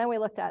 And then we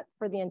looked at,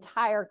 for the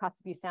entire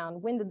Kotzebue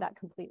Sound, when did that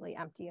completely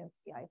empty of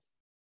sea ice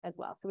as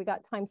well? So we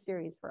got time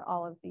series for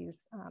all of these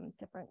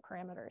different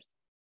parameters.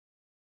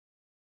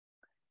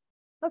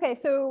 Okay,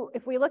 so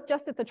if we look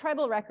just at the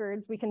tribal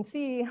records, we can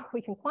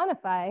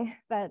quantify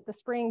that the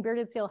spring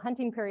bearded seal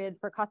hunting period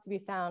for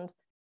Kotzebue Sound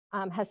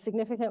has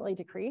significantly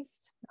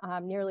decreased,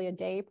 nearly a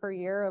day per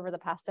year over the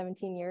past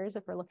 17 years,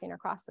 if we're looking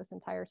across this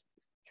entire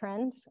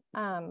trend.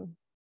 And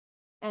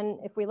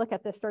if we look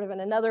at this sort of in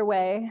another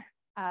way,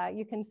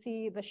 you can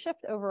see the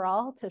shift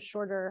overall to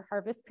shorter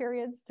harvest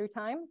periods through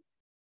time.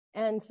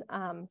 And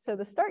so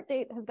the start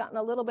date has gotten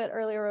a little bit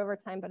earlier over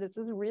time, but this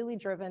is really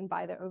driven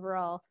by the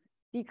overall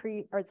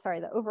decrease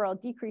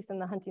in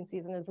the hunting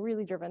season is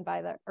really driven by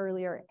the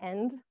earlier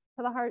end to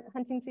the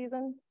hunting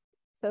season.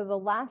 So the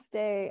last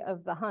day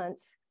of the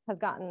hunt has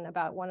gotten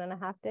about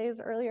 1.5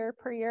 days earlier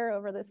per year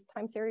over this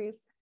time series.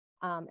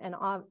 And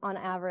on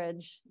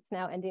average, it's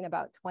now ending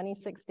about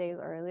 26 days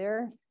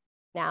earlier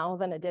now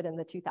than it did in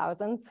the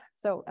 2000s.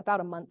 So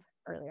about a month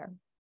earlier.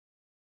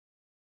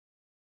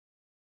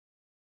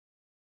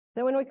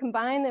 So when we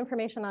combine the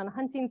information on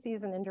hunting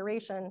season and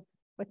duration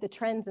with the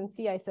trends in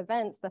sea ice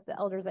events that the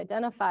elders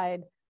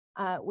identified,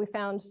 we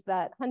found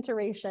that hunt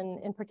duration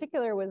in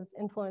particular was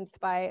influenced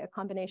by a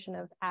combination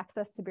of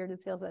access to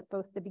bearded seals at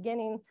both the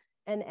beginning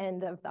and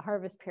end of the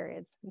harvest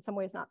periods. In some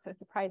ways, not so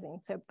surprising.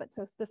 So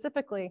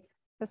specifically,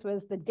 this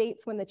was the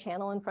dates when the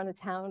channel in front of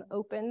town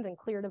opened and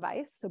cleared of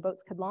ice so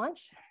boats could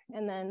launch,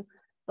 and then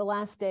the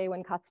last day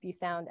when Kotzebue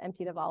Sound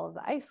emptied of all of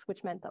the ice,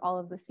 which meant that all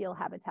of the seal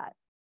habitat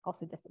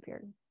also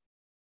disappeared.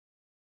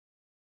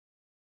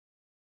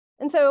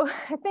 And so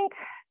I think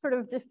sort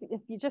of just,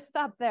 if you just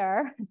stop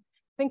there, I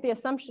think the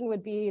assumption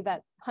would be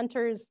that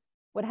hunters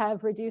would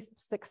have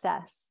reduced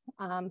success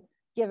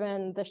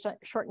given the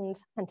shortened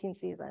hunting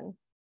season.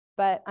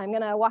 But I'm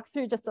gonna walk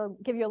through just to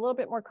give you a little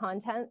bit more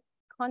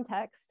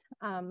context,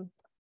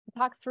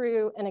 talk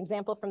through an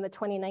example from the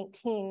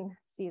 2019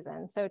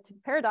 season. So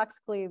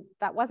paradoxically,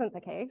 that wasn't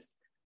the case.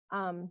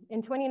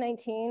 In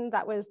 2019,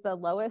 that was the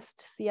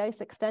lowest sea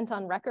ice extent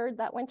on record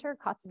that winter.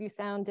 Kotzebue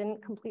Sound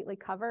didn't completely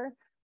cover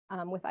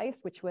with ice,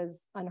 which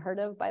was unheard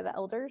of by the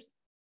elders.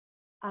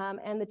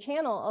 And the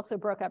channel also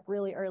broke up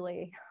really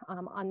early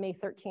on May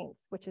 13th,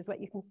 which is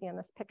what you can see in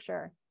this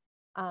picture.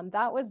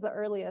 That was the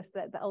earliest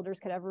that the elders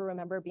could ever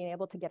remember being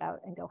able to get out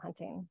and go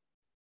hunting.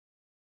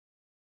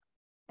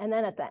 And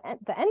then at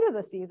the end of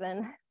the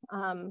season,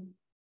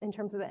 in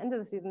terms of the end of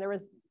the season, there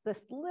was this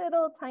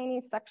little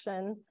tiny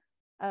section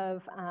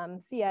of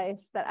sea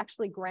ice that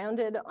actually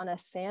grounded on a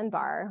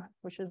sandbar,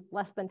 which was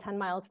less than 10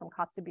 miles from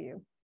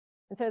Kotzebue.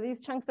 And so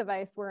these chunks of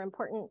ice were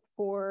important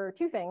for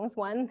two things.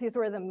 One, these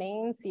were the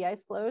main sea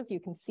ice flows you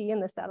can see in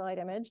the satellite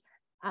image.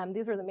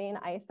 These were the main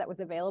ice that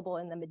was available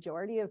in the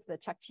majority of the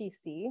Chukchi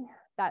Sea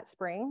that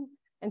spring.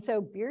 And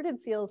so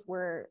bearded seals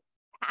were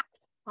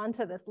packed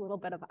onto this little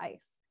bit of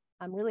ice,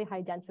 really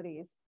high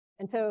densities.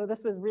 And so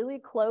this was really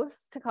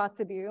close to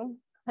Kotzebue.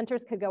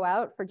 Hunters could go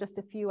out for just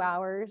a few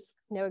hours,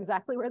 know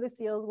exactly where the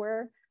seals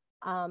were.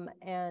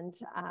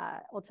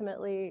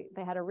 Ultimately,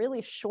 they had a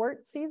really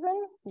short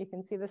season. You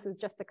can see this is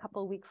just a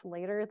couple weeks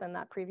later than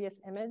that previous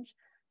image.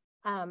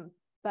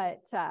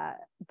 But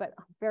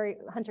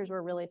hunters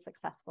were really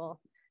successful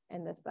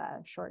in this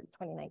short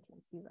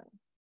 2019 season.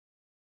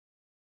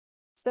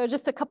 So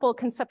just a couple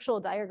conceptual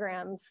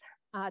diagrams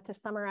to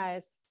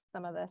summarize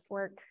some of this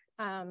work.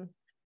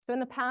 So in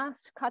the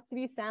past,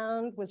 Kotzebue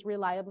Sound was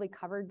reliably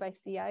covered by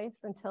sea ice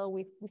until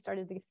we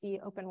started to see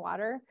open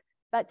water.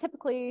 That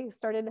typically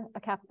started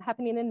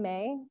happening in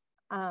May,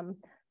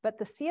 but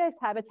the sea ice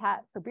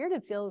habitat for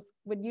bearded seals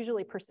would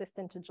usually persist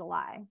into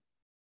July.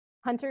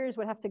 Hunters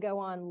would have to go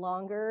on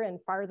longer and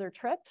farther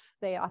trips.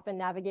 They often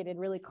navigated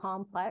really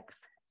complex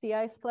sea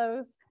ice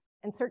flows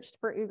and searched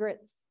for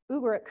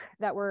ugruk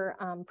that were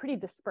pretty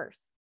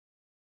dispersed.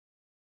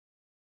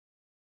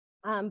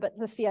 But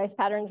the sea ice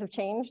patterns have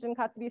changed in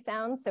Kotzebue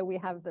Sound, so we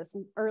have this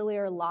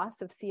earlier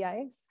loss of sea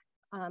ice.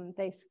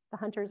 The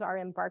hunters are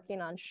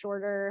embarking on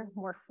shorter,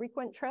 more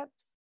frequent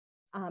trips.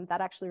 That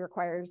actually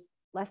requires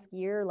less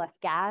gear, less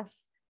gas,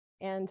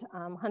 and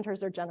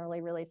hunters are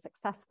generally really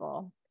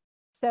successful.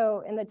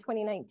 So in the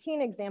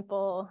 2019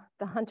 example,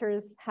 the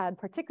hunters had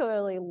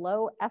particularly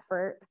low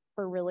effort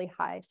for really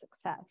high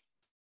success.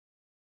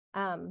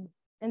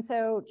 And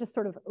so just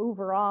sort of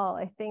overall,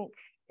 I think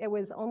it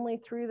was only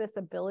through this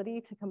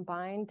ability to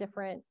combine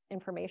different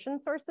information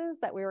sources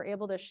that we were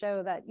able to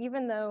show that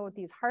even though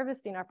these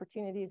harvesting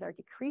opportunities are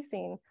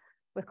decreasing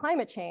with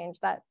climate change,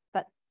 that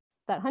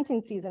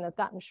hunting season has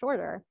gotten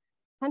shorter,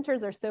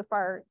 hunters are so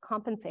far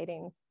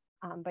compensating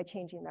by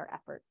changing their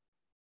effort.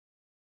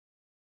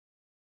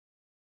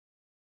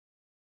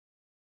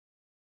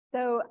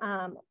 So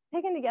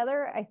taken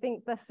together, I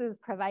think this is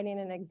providing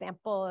an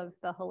example of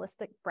the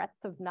holistic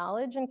breadth of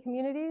knowledge in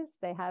communities.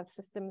 They have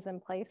systems in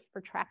place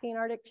for tracking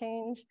Arctic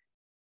change,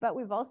 but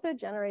we've also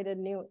generated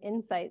new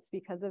insights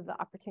because of the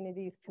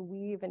opportunities to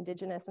weave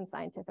Indigenous and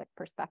scientific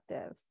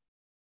perspectives.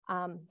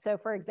 So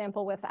for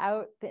example,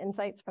 without the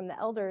insights from the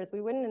elders,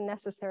 we wouldn't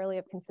necessarily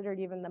have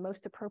considered even the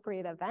most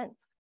appropriate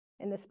events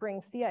in the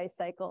spring sea ice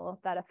cycle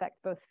that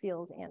affect both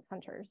seals and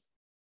hunters.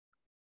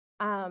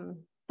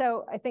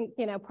 So I think,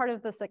 part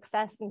of the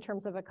success in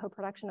terms of a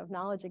co-production of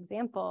knowledge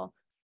example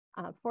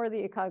for the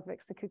Ecologic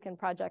Sakukin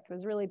project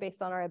was really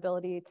based on our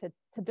ability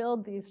to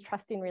build these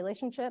trusting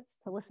relationships,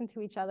 to listen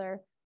to each other,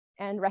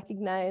 and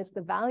recognize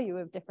the value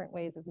of different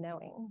ways of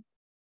knowing.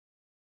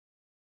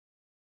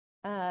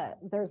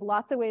 There's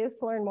lots of ways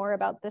to learn more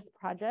about this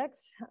project,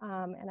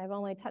 and I've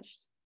only touched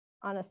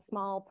on a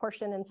small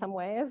portion in some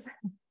ways.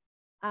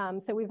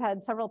 So we've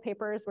had several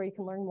papers where you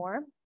can learn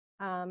more.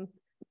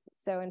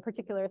 So in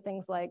particular,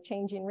 things like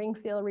changing ring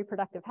seal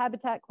reproductive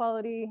habitat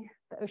quality,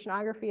 the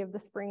oceanography of the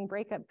spring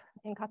breakup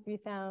in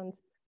Kotzebue Sound,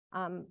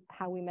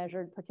 how we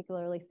measured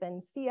particularly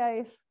thin sea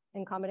ice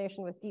in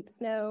combination with deep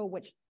snow,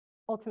 which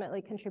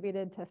ultimately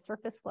contributed to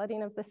surface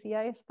flooding of the sea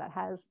ice that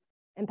has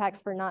impacts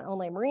for not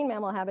only marine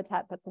mammal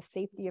habitat, but the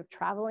safety of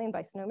traveling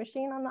by snow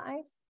machine on the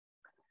ice.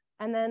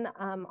 And then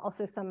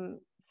also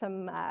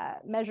some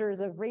measures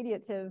of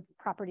radiative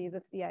properties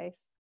of sea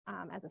ice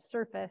as a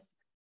surface,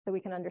 so we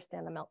can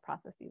understand the melt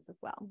processes as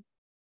well.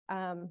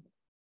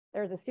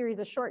 There's a series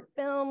of short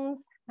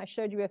films. I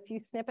showed you a few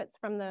snippets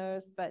from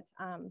those, but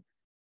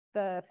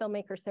the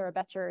filmmaker Sarah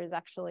Betcher has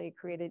actually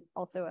created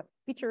also a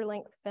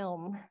feature-length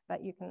film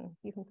that you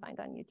can find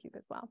on YouTube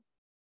as well.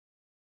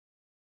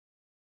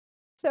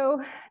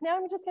 So now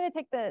I'm just going to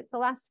take the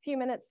last few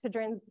minutes to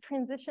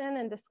transition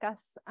and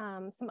discuss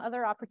some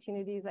other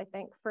opportunities, I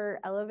think, for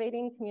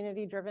elevating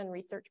community-driven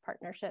research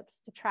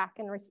partnerships to track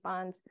and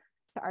respond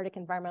to Arctic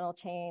environmental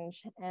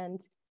change.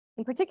 And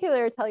in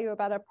particular, tell you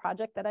about a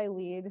project that I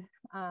lead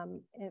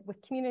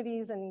with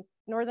communities in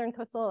northern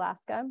coastal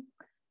Alaska,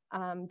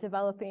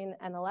 developing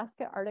an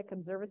Alaska Arctic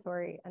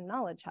Observatory and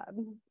Knowledge Hub.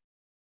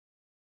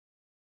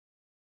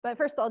 But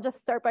first, I'll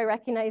just start by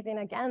recognizing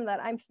again that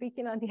I'm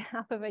speaking on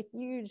behalf of a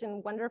huge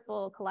and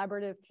wonderful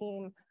collaborative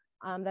team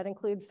that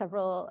includes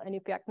several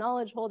Inupiaq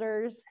knowledge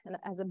holders and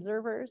as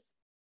observers,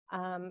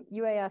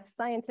 UAF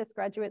scientists,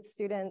 graduate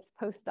students,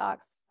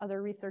 postdocs,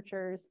 other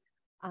researchers,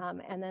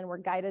 and then we're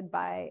guided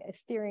by a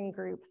steering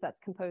group that's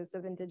composed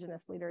of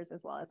Indigenous leaders as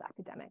well as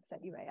academics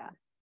at UAF.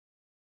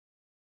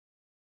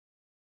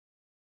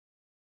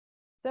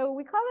 So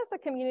we call this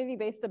a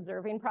community-based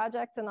observing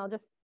project, and I'll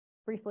just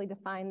briefly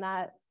define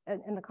that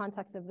in the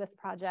context of this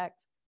project.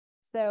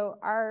 So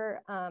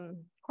our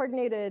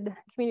coordinated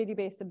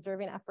community-based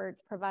observing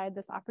efforts provide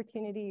this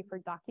opportunity for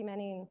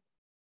documenting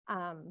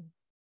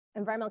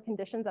environmental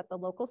conditions at the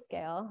local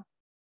scale.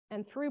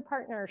 And through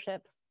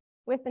partnerships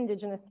with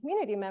Indigenous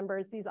community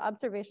members, these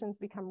observations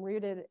become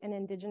rooted in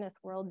Indigenous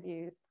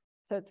worldviews.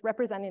 So it's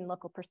representing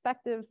local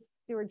perspectives,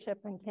 stewardship,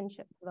 and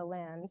kinship to the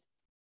land.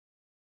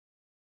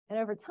 And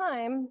over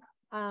time,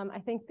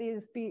 I think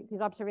these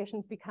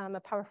observations become a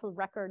powerful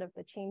record of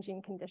the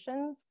changing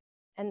conditions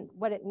and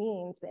what it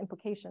means, the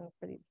implications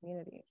for these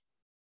communities.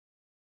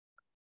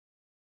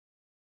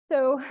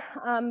 So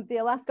the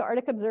Alaska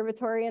Arctic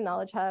Observatory and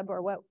Knowledge Hub,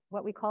 or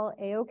what we call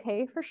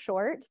AOK for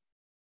short,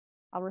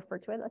 I'll refer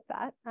to it like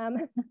that.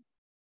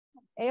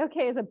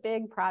 AOK is a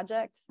big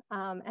project,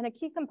 and a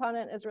key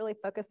component is really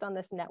focused on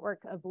this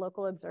network of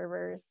local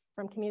observers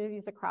from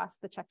communities across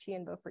the Chukchi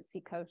and Beaufort Sea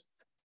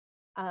coasts.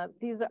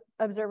 These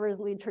observers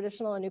lead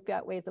traditional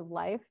Inupiaq ways of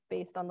life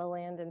based on the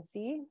land and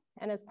sea.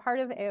 And as part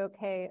of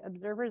AOK,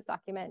 observers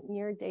document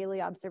near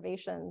daily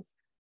observations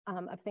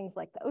of things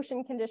like the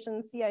ocean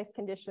conditions, sea ice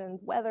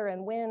conditions, weather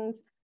and wind,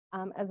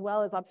 as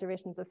well as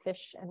observations of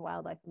fish and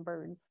wildlife and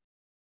birds.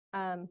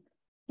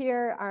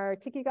 Here, our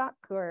Tikigak,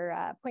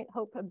 or Point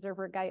Hope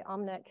observer Guy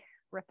Omnick,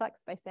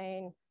 reflects by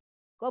saying,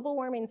 "Global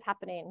warming is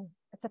happening.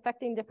 It's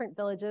affecting different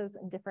villages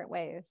in different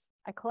ways.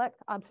 I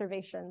collect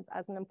observations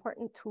as an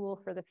important tool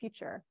for the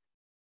future.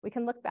 We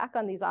can look back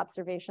on these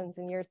observations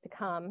in years to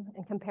come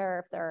and compare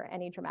if there are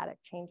any dramatic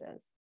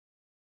changes."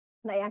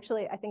 And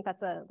I think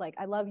that's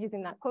I love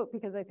using that quote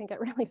because I think it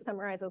really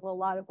summarizes a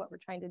lot of what we're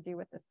trying to do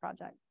with this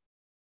project.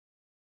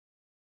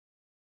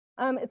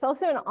 It's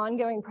also an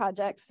ongoing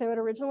project. So it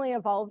originally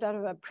evolved out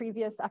of a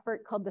previous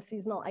effort called the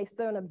Seasonal Ice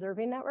Zone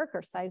Observing Network,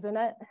 or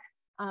SIZONET.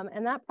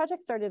 And that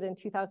project started in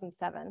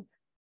 2007.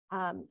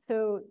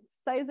 So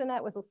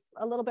SIZONET was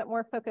a little bit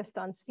more focused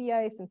on sea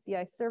ice and sea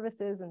ice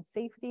services and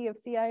safety of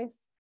sea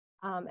ice,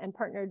 and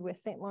partnered with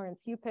St.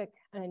 Lawrence Yupik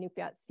and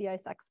Inupiaq sea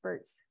ice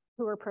experts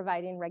who were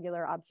providing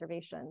regular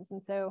observations.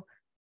 And so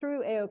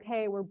through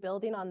AOK, we're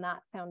building on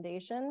that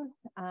foundation.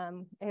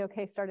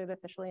 AOK started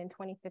officially in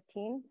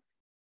 2015.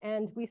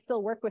 And we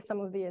still work with some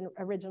of the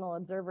original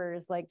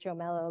observers like Joe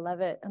Mello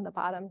Levitt in the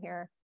bottom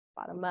here,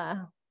 bottom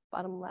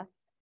left,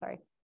 sorry,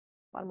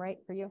 bottom right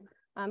for you.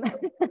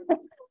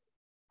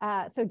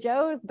 So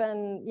Joe's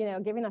been,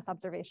 giving us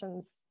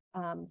observations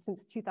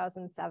since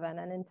 2007,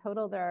 and in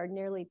total there are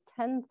nearly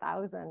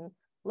 10,000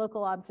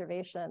 local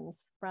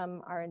observations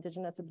from our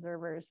Indigenous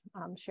observers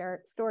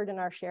stored in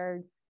our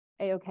shared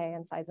AOK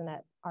and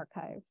SIZONET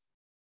archives.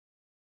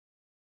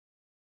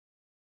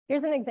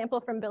 Here's an example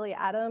from Billy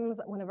Adams,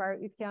 one of our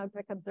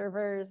ecologically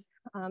observers,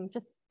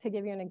 just to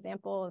give you an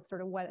example of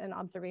sort of what an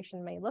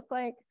observation may look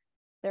like.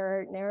 There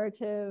are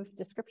narrative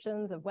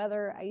descriptions of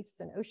weather, ice,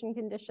 and ocean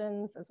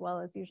conditions, as well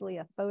as usually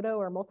a photo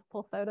or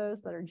multiple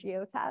photos that are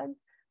geotagged.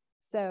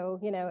 So,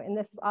 in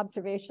this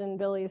observation,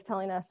 Billy is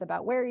telling us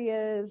about where he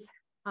is,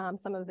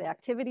 some of the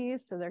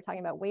activities. So they're talking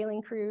about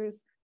whaling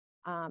crews,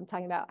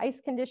 talking about ice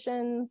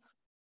conditions,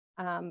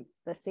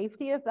 the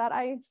safety of that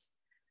ice,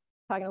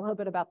 talking a little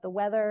bit about the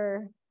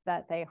weather,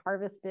 that they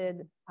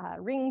harvested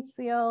ringed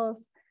seals,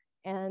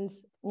 and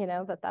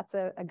that's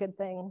a good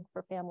thing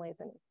for families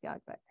in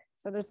Inupiaq.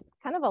 So there's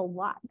kind of a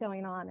lot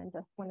going on in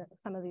just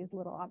some of these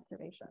little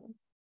observations.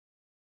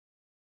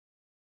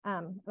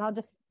 And I'll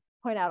just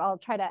point out, I'll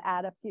try to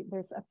add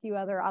there's a few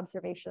other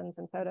observations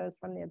and photos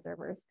from the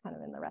observers kind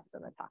of in the rest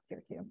of the talk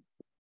here too.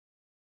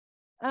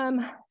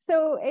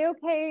 So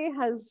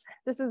AOK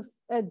this is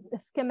a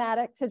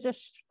schematic to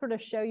just sort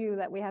of show you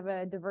that we have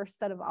a diverse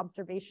set of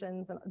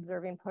observations and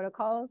observing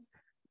protocols.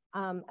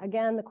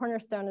 Again, the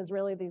cornerstone is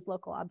really these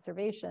local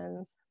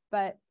observations,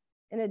 but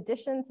in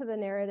addition to the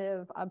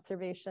narrative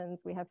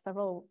observations, we have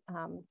several,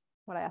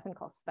 what I often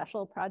call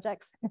special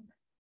projects.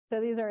 So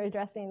these are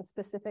addressing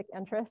specific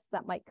interests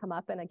that might come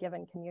up in a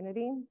given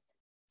community.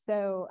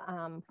 So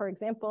for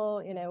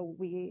example,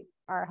 we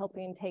are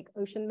helping take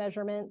ocean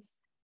measurements.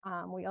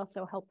 We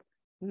also help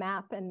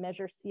map and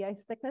measure sea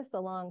ice thickness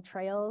along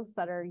trails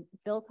that are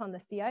built on the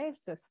sea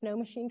ice. So snow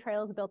machine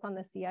trails built on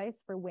the sea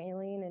ice for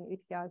whaling and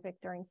Utqiagvik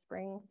during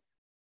spring.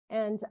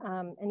 And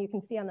you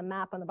can see on the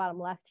map on the bottom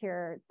left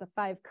here, the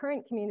 5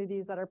 current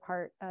communities that are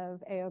part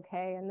of AOK.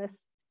 And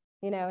this,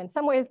 you know, in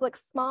some ways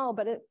looks small,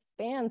 but it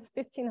spans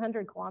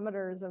 1,500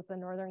 kilometers of the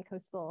northern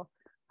coastal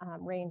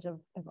range of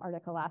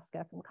Arctic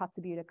Alaska from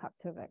Kotzebue to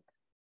Kaktovik.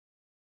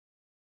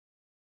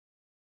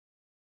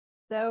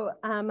 So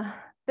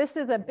this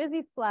is a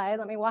busy slide.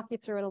 Let me walk you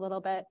through it a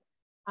little bit.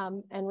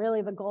 And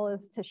really the goal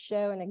is to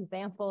show an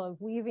example of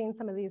weaving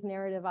some of these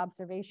narrative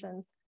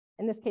observations,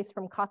 in this case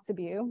from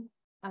Kotzebue,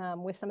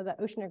 with some of the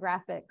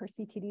oceanographic or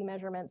CTD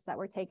measurements that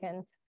were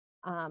taken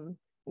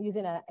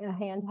using a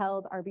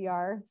handheld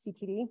RBR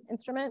CTD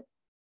instrument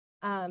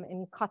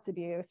in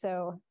Kotzebue.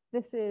 So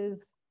this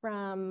is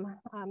from,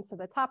 so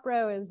the top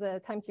row is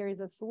the time series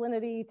of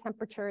salinity,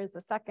 temperature is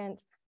the second,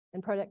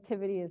 and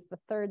productivity is the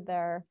third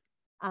there.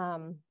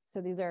 So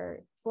these are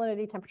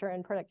salinity, temperature,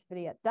 and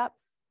productivity at depths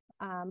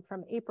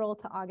from April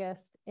to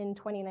August in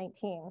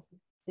 2019.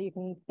 So you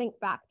can think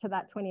back to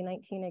that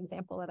 2019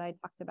 example that I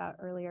talked about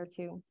earlier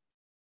too.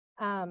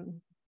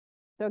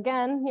 So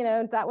again, you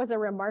know, that was a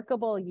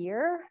remarkable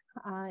year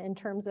in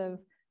terms of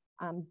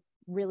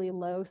really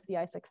low sea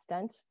ice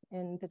extent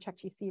in the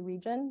Chukchi Sea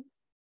region.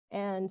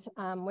 And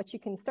what you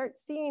can start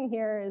seeing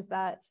here is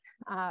that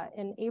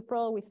in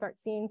April, we start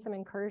seeing some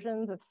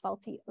incursions of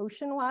salty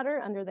ocean water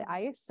under the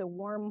ice, so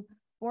warm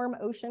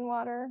ocean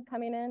water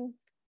coming in.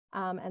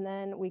 And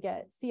then we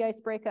get sea ice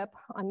breakup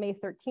on May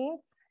 13th,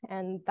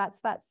 and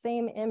that's that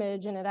same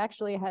image, and it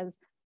actually has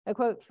a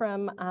quote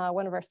from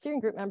one of our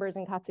steering group members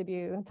in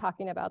Kotzebue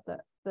talking about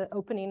the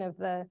opening of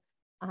the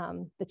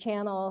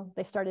channel.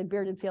 They started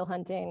bearded seal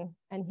hunting,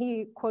 and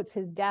he quotes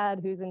his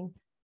dad, who's an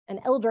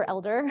elder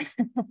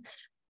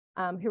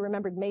who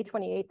remembered May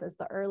 28th as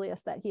the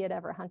earliest that he had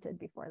ever hunted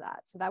before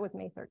that. So that was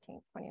May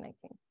 13th,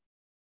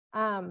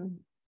 2019.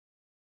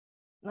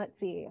 Let's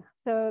see.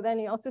 So then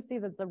you also see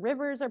that the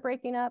rivers are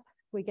breaking up.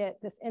 We get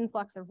this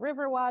influx of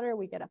river water.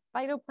 We get a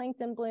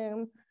phytoplankton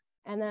bloom,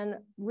 and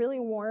then really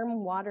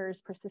warm waters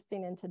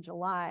persisting into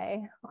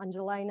July. On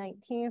July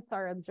 19th,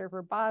 our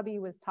observer Bobby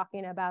was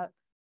talking about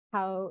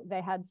how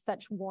they had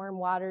such warm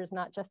waters,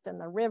 not just in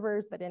the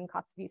rivers, but in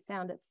Kotzebue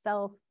Sound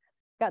itself.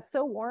 Got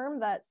so warm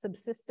that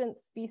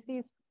subsistence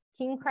species,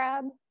 king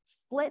crab,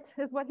 split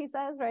is what he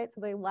says, right? So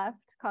they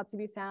left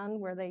Kotzebue Sound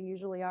where they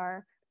usually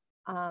are.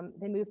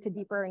 They moved to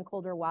deeper and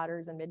colder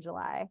waters in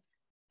mid-July.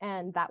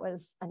 And that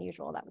was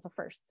unusual, that was a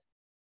first.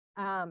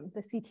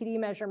 The CTD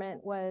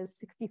measurement was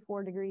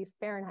 64 degrees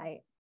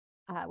Fahrenheit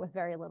with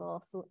very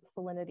little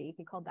salinity.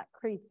 He called that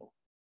crazy.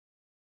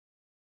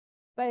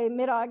 By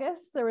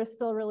mid-August, there was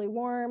still really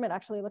warm. It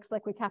actually looks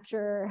like we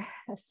capture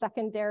a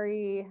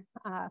secondary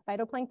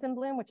phytoplankton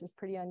bloom, which is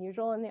pretty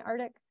unusual in the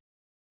Arctic.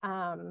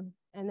 And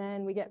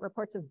then we get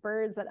reports of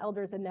birds that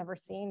elders had never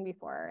seen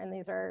before. And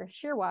these are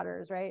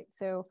shearwaters, right?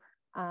 So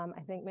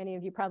I think many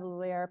of you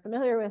probably are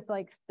familiar with,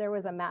 like, there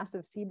was a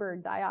massive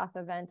seabird die-off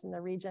event in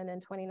the region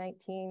in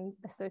 2019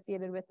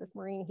 associated with this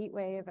marine heat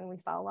wave, and we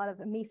saw a lot of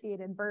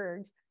emaciated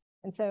birds.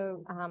 And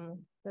so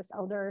this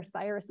elder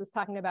Cyrus was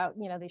talking about,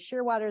 you know, these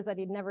shearwaters that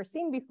he'd never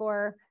seen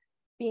before.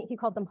 He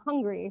called them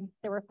hungry.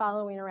 They were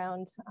following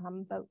around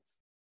boats.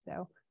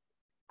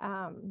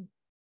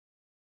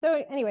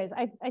 So, anyways,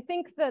 I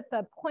think that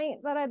the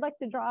point that I'd like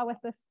to draw with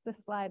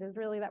this slide is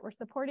really that we're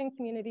supporting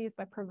communities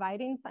by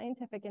providing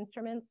scientific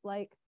instruments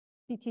like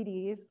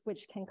CTDs,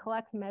 which can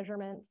collect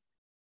measurements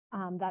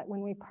that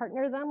when we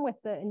partner them with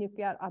the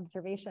Inupiat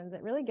observations,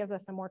 it really gives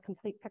us a more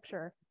complete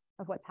picture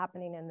of what's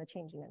happening in the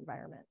changing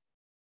environment.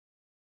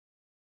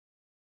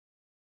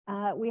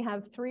 We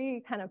have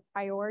 3 kind of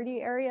priority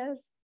areas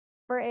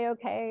for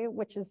AOK,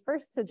 which is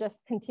first to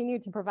just continue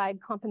to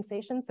provide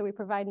compensation. So we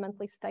provide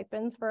monthly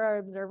stipends for our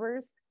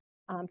observers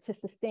to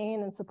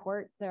sustain and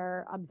support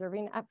their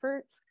observing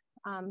efforts.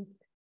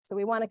 So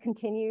we want to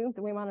continue,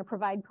 we want to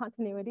provide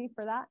continuity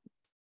for that.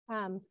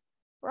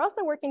 We're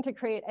also working to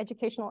create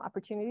educational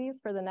opportunities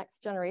for the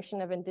next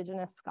generation of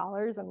Indigenous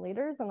scholars and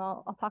leaders, and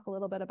I'll talk a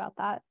little bit about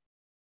that.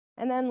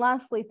 And then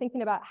lastly,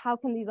 thinking about how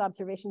can these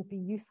observations be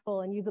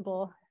useful and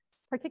usable,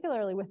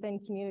 particularly within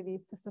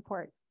communities, to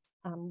support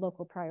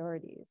local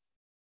priorities.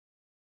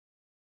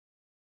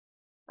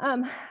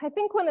 I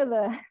think one of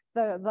the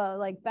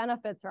like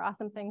benefits or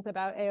awesome things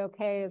about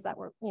AOK is that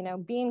we're, you know,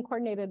 being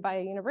coordinated by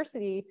a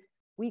university,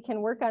 we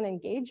can work on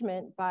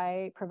engagement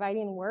by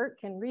providing work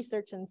and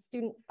research and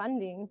student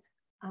funding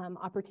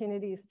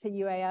opportunities to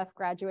UAF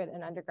graduate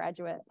and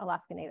undergraduate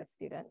Alaska Native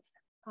students.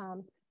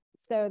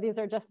 So these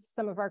are just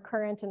some of our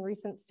current and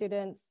recent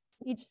students.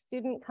 Each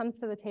student comes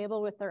to the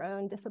table with their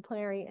own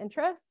disciplinary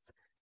interests,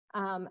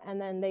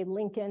 and then they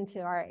link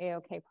into our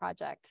AOK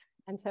project.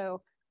 And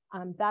so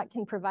that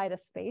can provide a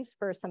space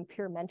for some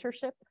peer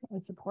mentorship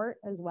and support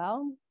as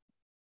well.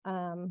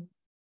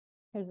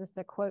 Here's just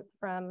a quote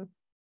from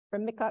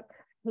Mikuk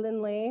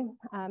Lindley.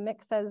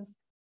 Mick says,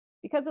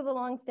 because of the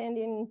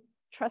longstanding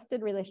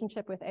trusted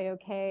relationship with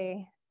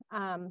AOK,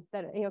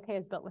 that AOK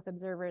has built with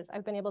observers,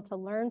 I've been able to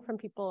learn from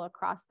people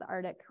across the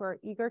Arctic who are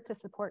eager to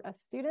support us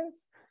students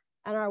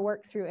and our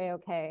work through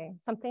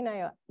AOK, something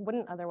I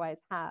wouldn't otherwise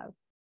have,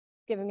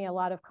 given me a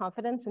lot of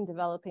confidence in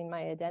developing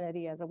my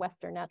identity as a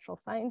Western natural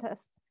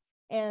scientist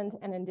and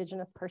an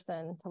Indigenous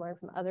person to learn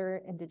from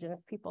other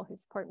Indigenous people who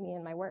support me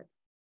in my work.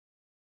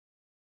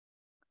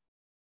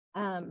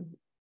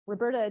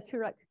 Roberta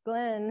Turek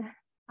Glenn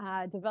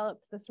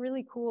developed this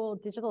really cool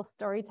digital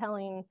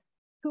storytelling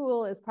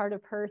tool as part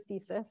of her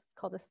thesis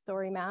called a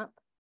story map.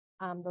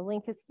 The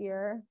link is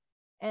here.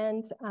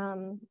 And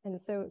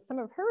so some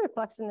of her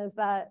reflection is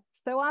that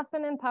so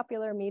often in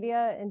popular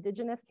media,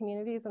 Indigenous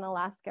communities in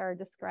Alaska are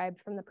described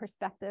from the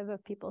perspective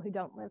of people who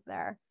don't live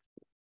there.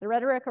 The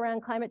rhetoric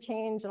around climate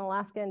change in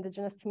Alaska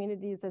Indigenous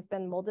communities has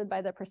been molded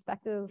by the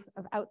perspectives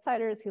of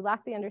outsiders who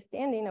lack the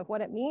understanding of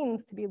what it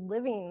means to be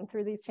living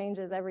through these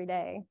changes every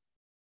day.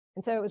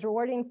 And so it was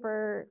rewarding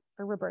for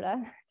Roberta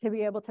to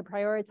be able to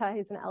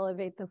prioritize and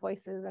elevate the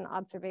voices and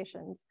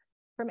observations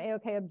from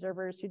AOK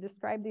observers who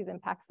describe these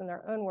impacts in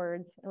their own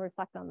words and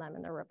reflect on them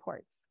in their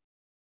reports.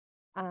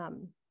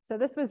 So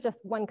this was just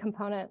one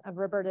component of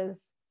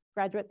Roberta's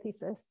graduate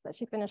thesis that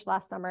she finished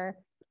last summer.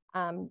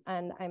 And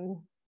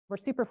we're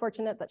super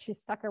fortunate that she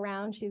stuck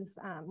around.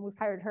 We've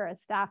hired her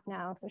as staff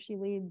now, so she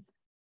leads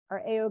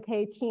our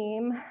AOK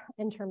team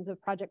in terms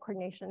of project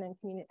coordination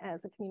and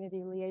as a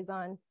community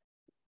liaison.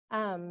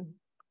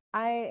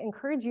 I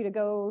encourage you to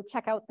go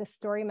check out this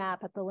story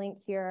map at the link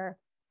here.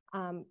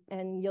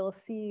 And you'll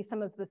see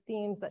some of the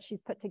themes that she's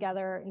put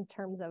together in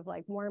terms of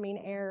like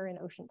warming air and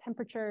ocean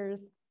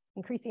temperatures,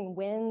 increasing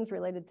winds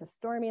related to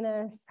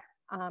storminess,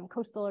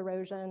 coastal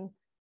erosion,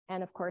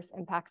 and of course,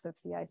 impacts of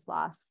sea ice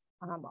loss,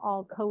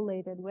 all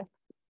collated with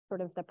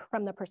sort of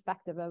from the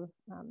perspective of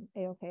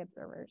AOK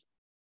observers.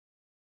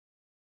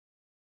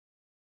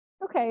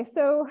 Okay,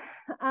 so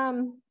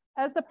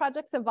as the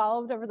project's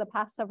evolved over the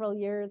past several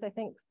years, I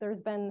think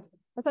there's been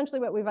essentially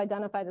what we've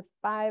identified as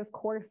 5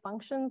 core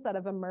functions that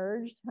have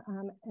emerged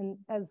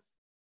as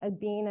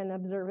being an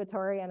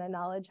observatory and a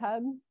knowledge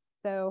hub.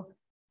 So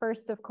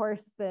first, of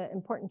course, the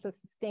importance of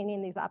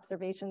sustaining these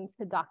observations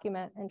to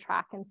document and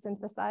track and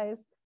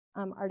synthesize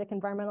Arctic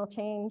environmental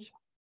change,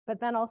 but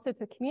then also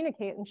to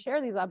communicate and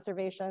share these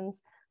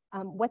observations,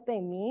 what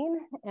they mean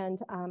and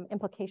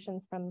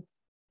implications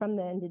from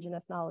the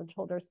Indigenous knowledge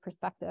holders'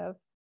 perspective.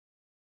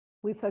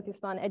 We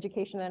focused on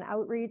education and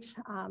outreach,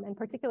 in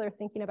particular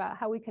thinking about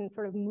how we can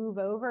sort of move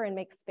over and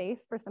make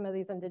space for some of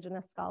these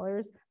Indigenous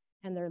scholars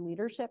and their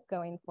leadership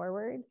going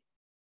forward.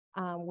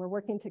 We're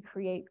working to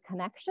create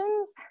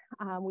connections.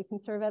 We can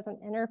serve as an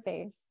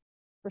interface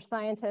for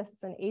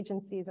scientists and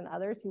agencies and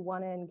others who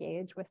want to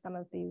engage with some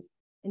of these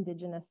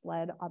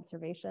Indigenous-led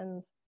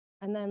observations.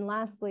 And then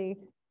lastly,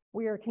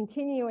 we are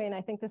continuing,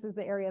 I think this is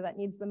the area that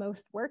needs the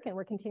most work and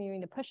we're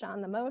continuing to push on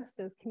the most,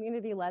 is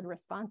community-led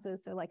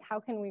responses. So like, how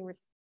can we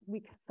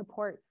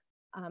support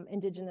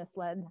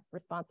Indigenous-led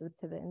responses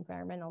to the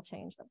environmental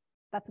change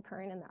that's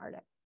occurring in the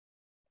Arctic?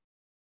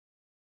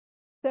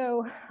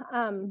 So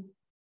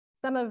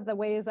some of the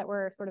ways that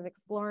we're sort of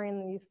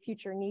exploring these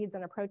future needs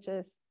and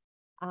approaches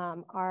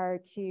are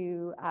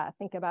to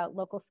think about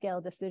local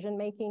scale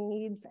decision-making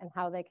needs and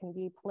how they can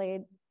be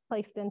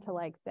placed into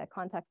like the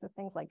context of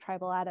things like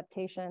tribal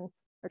adaptation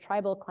or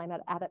tribal climate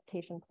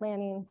adaptation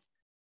planning.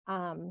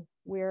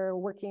 We're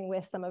working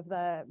with some of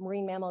the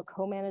marine mammal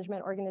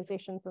co-management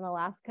organizations in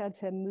Alaska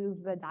to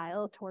move the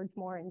dial towards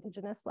more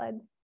Indigenous-led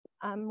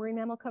marine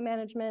mammal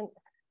co-management,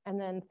 and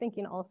then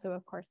thinking also,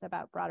 of course,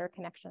 about broader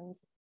connections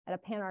at a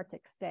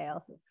pan-Arctic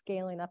scale, so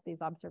scaling up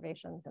these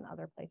observations in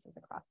other places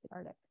across the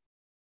Arctic.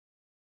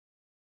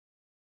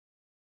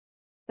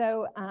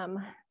 So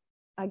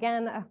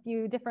again, a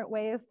few different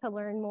ways to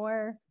learn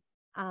more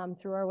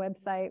through our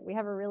website. We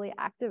have a really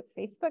active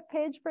Facebook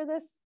page for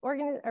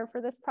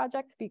this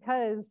project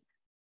because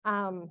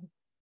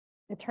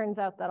it turns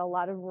out that a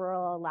lot of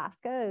rural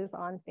Alaska is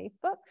on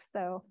Facebook.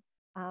 So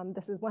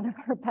this is one of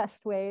our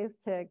best ways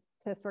to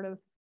sort of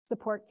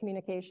support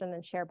communication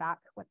and share back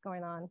what's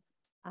going on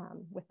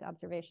with the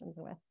observations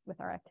and with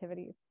our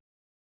activities.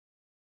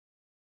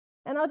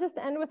 And I'll just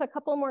end with a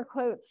couple more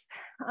quotes.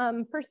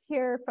 First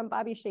here from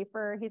Bobby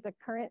Schaefer. He's a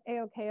current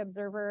AOK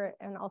observer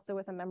and also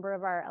was a member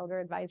of our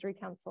Elder Advisory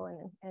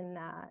Council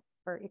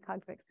for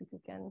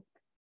ecologically.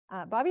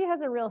 Bobby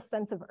has a real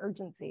sense of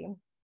urgency.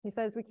 He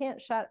says, we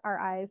can't shut our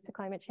eyes to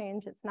climate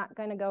change. It's not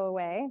going to go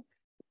away.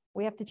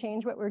 We have to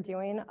change what we're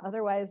doing.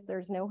 Otherwise,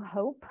 there's no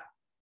hope.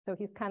 So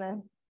he's kind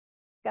of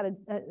got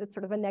a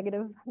sort of a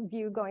negative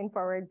view going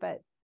forward,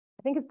 but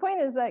I think his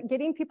point is that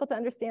getting people to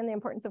understand the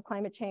importance of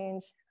climate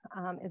change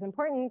is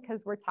important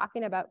because we're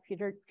talking about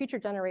future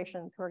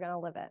generations who are going to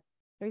live it.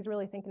 So he's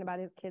really thinking about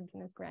his kids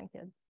and his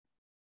grandkids.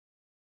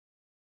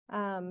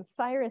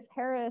 Cyrus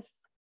Harris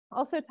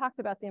also talked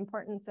about the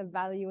importance of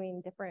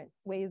valuing different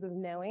ways of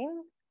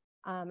knowing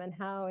and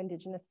how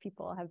Indigenous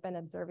people have been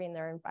observing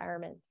their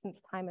environment since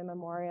time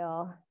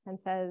immemorial, and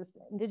says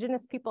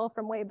Indigenous people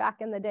from way back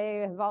in the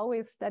day have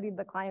always studied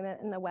the climate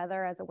and the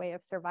weather as a way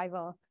of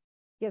survival.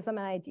 gives them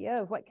an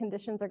idea of what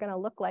conditions are going to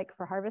look like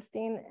for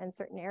harvesting and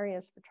certain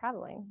areas for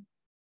traveling.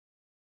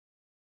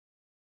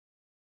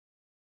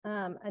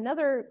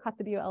 Another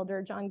Kotzebue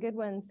elder, John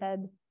Goodwin,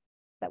 said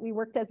that we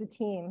worked as a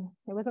team.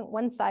 It wasn't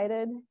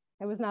one-sided.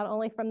 It was not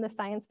only from the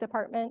science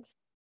department.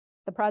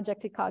 The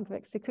project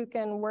Ecogvik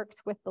Sikukan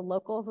worked with the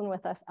locals and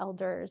with us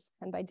elders.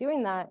 And by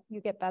doing that, you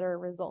get better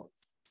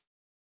results.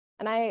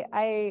 And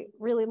I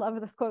really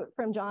love this quote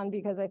from John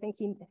because I think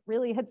he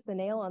really hits the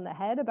nail on the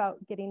head about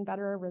getting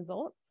better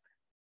results.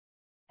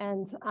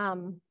 And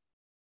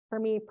for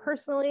me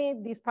personally,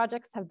 these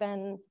projects have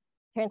been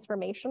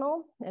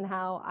transformational in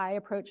how I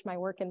approach my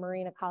work in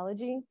marine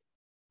ecology.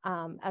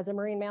 As a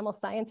marine mammal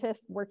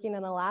scientist working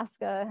in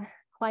Alaska,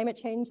 climate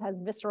change has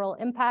visceral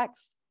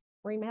impacts.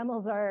 Marine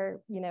mammals are,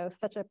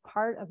 such a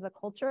part of the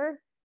culture.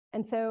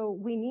 And so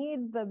we need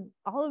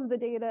all of the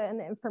data and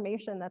the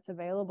information that's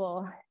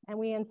available. And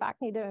we in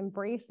fact need to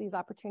embrace these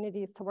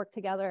opportunities to work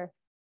together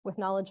with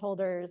knowledge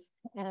holders.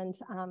 And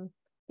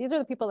these are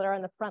the people that are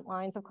on the front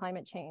lines of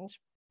climate change.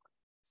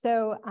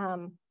 So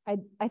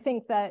I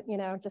think that,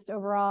 just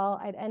overall,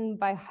 I'd end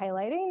by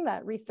highlighting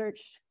that research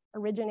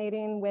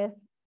originating with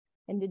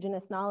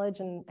Indigenous knowledge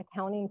and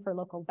accounting for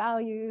local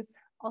values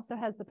also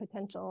has the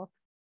potential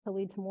to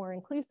lead to more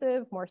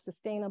inclusive, more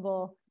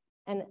sustainable,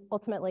 and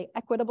ultimately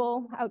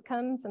equitable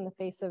outcomes in the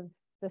face of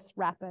this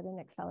rapid and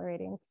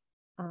accelerating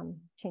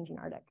changing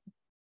Arctic.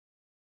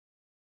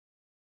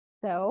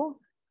 So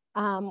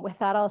with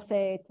that, I'll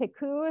say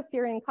Teku if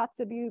you're in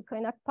Kotzebue,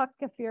 Koinakpak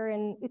if you're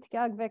in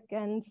Utqiagvik,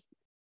 and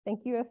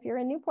thank you if you're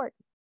in Newport.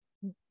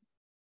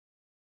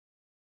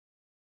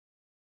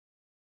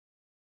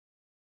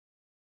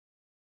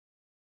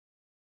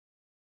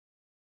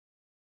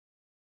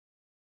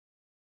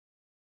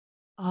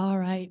 All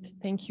right,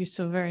 thank you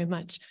so very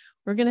much.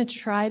 We're going to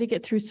try to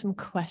get through some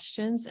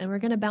questions and we're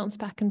going to bounce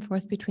back and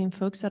forth between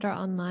folks that are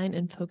online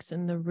and folks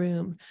in the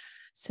room.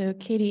 So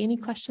Katie, any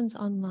questions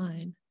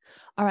online?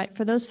 All right,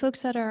 for those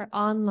folks that are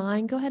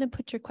online, go ahead and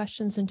put your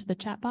questions into the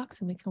chat box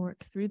and we can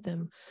work through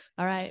them.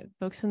 All right,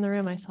 folks in the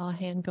room, I saw a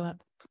hand go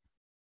up.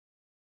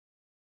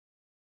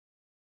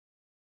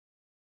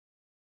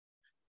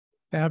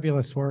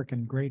 Fabulous work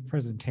and great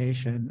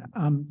presentation.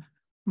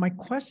 My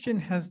question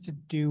has to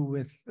do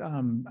with,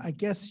 I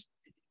guess,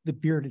 the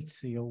bearded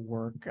seal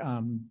work.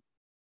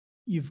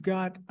 You've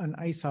got an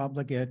ice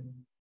obligate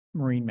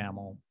marine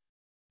mammal.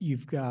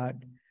 You've got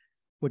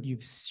what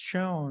you've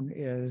shown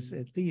is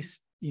at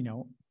least,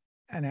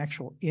 an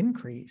actual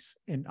increase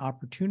in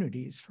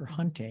opportunities for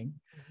hunting.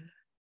 Mm-hmm.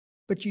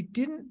 But you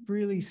didn't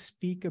really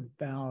speak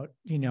about,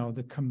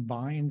 the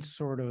combined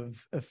sort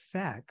of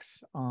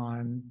effects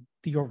on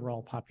the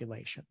overall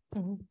population.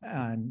 Mm-hmm.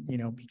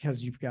 And,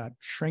 because you've got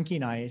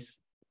shrinking ice,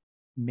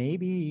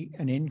 maybe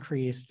an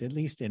increase, at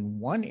least in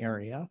one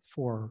area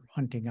for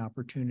hunting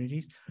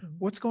opportunities. Mm-hmm.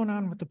 What's going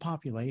on with the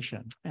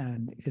population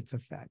and its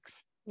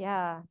effects?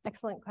 Yeah,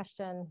 excellent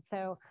question.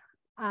 So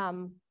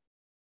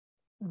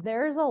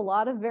there's a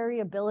lot of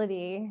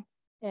variability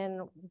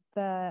in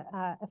the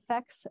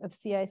effects of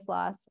sea ice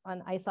loss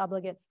on ice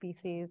obligate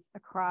species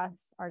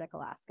across Arctic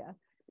Alaska.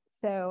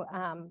 So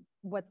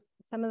what's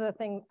some of the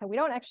things, so we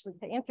don't actually,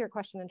 to answer your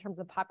question in terms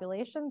of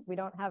populations, we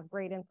don't have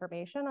great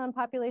information on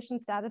population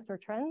status or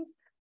trends.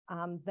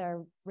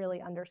 They're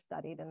really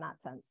understudied in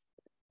that sense.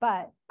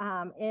 But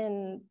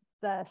in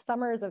the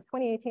summers of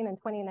 2018 and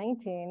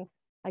 2019,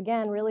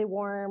 again, really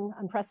warm,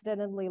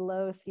 unprecedentedly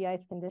low sea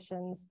ice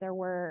conditions, there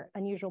were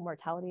unusual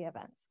mortality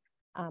events.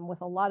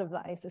 With a lot of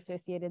the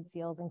ice-associated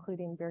seals,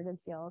 including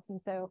bearded seals. And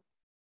so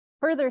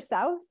further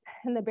south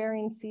in the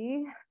Bering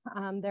Sea,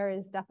 there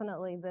is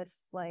definitely this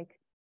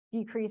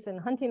decrease in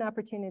hunting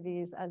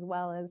opportunities as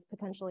well as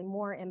potentially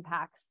more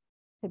impacts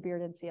to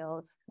bearded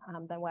seals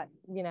than what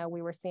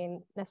we were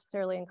seeing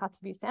necessarily in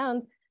Kotzebue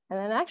Sound. And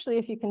then actually,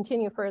 if you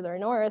continue further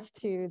north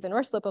to the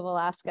North Slope of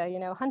Alaska,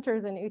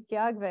 hunters in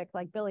Utqiagvik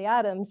like Billy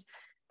Adams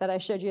that I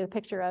showed you the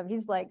picture of,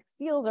 he's like,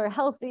 seals are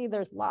healthy,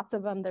 there's lots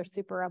of them, they're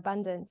super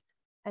abundant.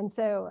 And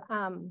so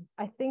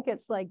I think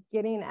it's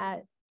getting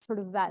at sort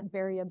of that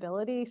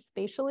variability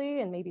spatially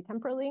and maybe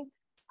temporally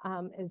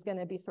is going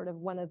to be sort of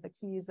one of the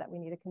keys that we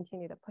need to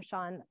continue to push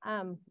on.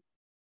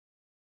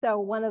 So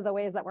one of the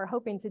ways that we're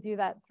hoping to do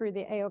that through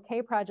the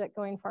AOK project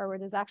going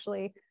forward is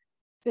actually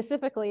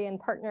specifically in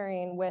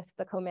partnering with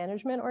the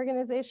co-management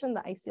organization,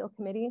 the Ice Seal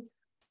Committee,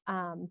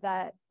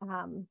 to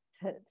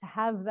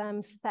have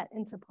them set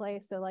into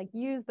place. So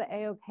use the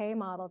AOK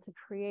model to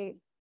create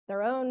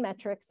their own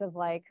metrics of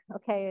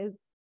okay,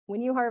 when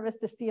you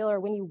harvest a seal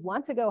or when you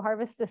want to go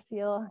harvest a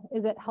seal,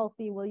 is it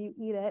healthy? Will you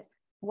eat it?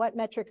 What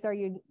metrics are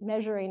you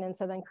measuring? And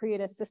so then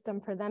create a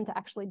system for them to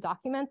actually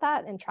document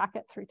that and track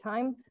it through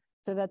time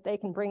so that they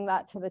can bring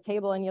that to the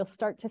table. And you'll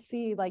start to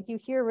see, you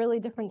hear really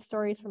different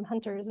stories from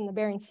hunters in the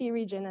Bering Sea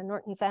region and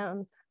Norton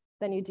Sound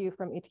than you do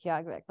from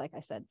Utqiagvik, like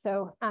I said.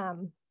 So,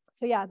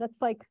 so yeah,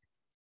 that's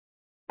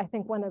I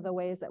think one of the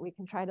ways that we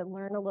can try to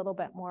learn a little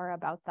bit more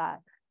about that.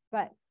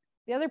 But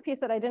the other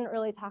piece that I didn't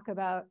really talk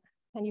about,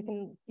 and you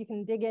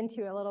can dig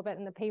into a little bit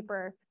in the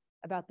paper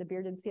about the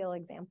bearded seal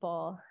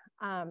example,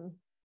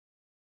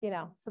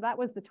 so that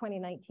was the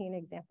 2019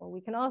 example.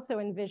 We can also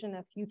envision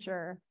a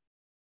future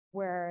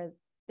where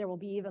there will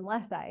be even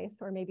less ice,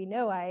 or maybe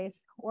no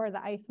ice, or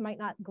the ice might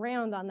not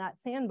ground on that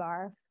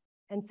sandbar.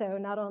 And so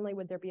not only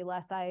would there be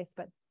less ice,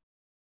 but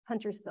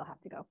hunters still have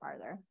to go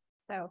farther.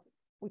 So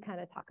we kind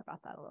of talk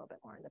about that a little bit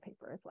more in the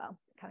paper as well.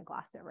 Kind of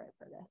glossed over it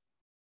for this.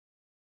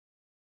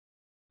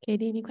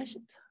 Katie, any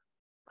questions?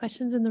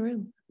 Questions in the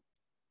room?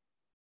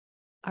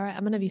 All right,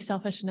 I'm going to be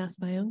selfish and ask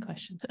my own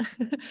question.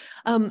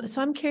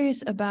 So I'm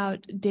curious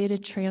about data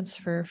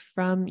transfer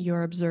from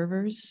your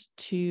observers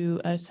to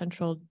a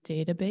central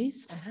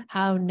database,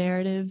 how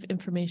narrative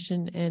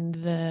information and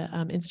the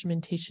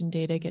instrumentation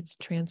data gets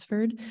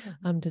transferred.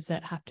 Does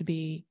that have to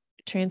be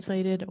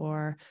translated,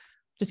 or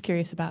just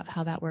curious about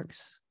how that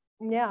works?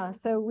 Yeah,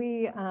 so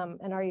we,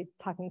 and are you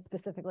talking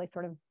specifically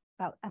sort of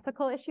about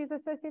ethical issues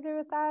associated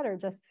with that, or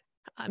just?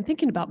 I'm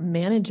thinking about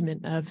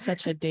management of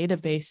such a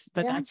database,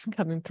 but that's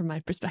coming from my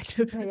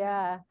perspective.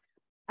 Yeah.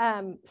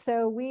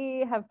 So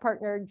we have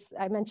partnered,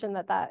 I mentioned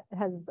that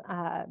has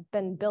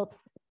been built,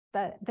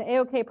 that the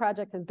AOK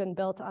project has been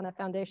built on a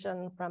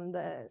foundation from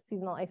the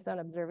Seasonal Ice Zone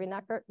Observing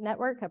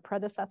Network, a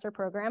predecessor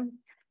program.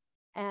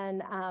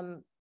 And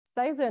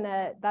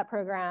SciZonet, that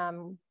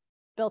program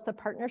built a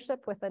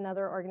partnership with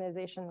another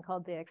organization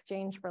called the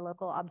Exchange for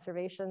Local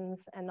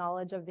Observations and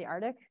Knowledge of the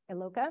Arctic,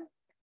 ELOCA.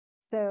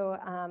 So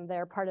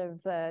they're part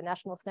of the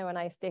National Snow and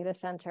Ice Data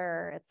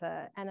Center. It's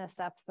a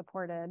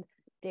NSF-supported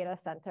data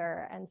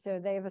center. And so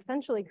they've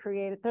essentially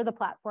created, they're the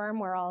platform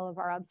where all of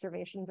our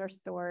observations are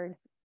stored.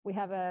 We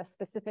have a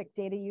specific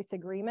data use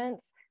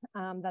agreement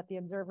that the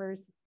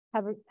observers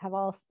have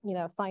all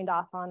signed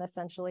off on,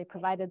 essentially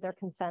provided their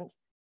consent.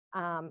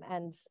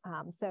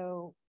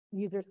 So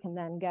users can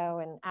then go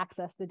and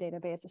access the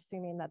database,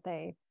 assuming that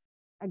they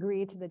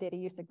agree to the data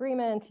use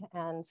agreement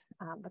and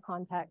the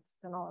context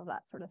and all of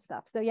that sort of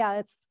stuff. So yeah,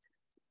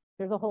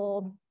 that's a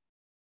whole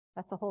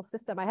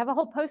system. I have a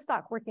whole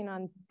postdoc working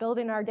on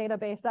building our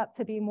database up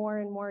to be more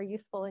and more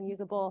useful and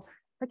usable,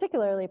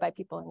 particularly by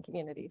people in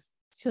communities.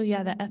 So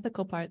yeah, the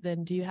ethical part,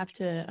 then do you have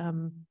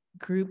to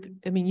group,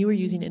 I mean, you were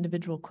using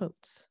individual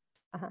quotes.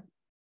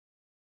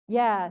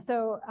 Yeah,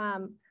 so,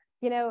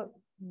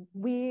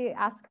 we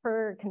ask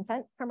for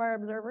consent from our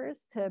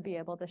observers to be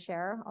able to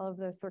share all of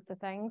those sorts of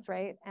things,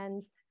 right?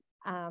 And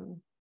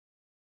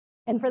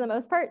for the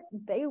most part,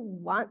 they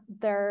want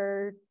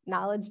their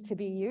knowledge to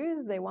be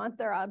used. They want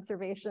their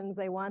observations.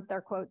 They want their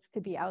quotes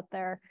to be out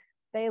there.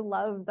 They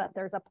love that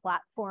there's a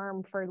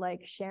platform for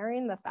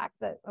sharing the fact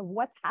that of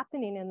what's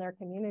happening in their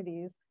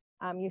communities.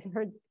 You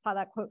saw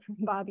that quote from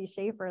Bobby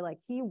Schaefer,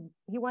 he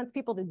wants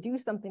people to do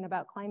something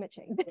about climate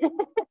change.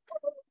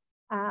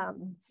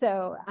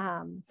 So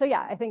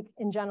yeah, I think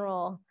in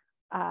general,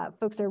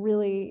 folks are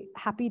really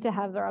happy to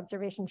have their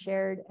observations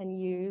shared and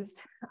used.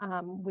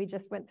 We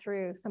just went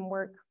through some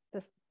work,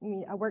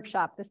 a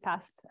workshop this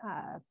past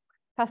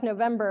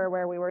November,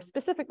 where we were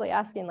specifically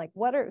asking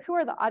who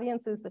are the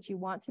audiences that you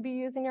want to be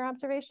using your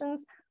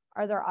observations?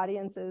 Are there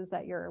audiences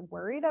that you're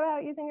worried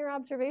about using your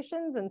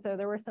observations? And so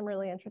there were some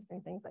really interesting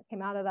things that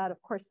came out of that.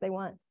 Of course, they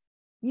want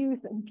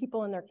youth and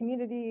people in their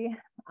community,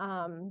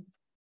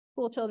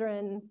 school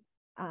children,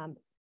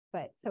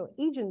 but so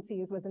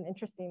agencies was an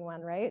interesting one,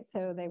 right?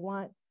 So they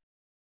want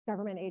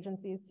government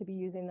agencies to be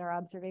using their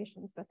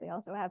observations, but they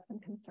also have some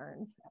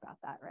concerns about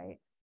that, right?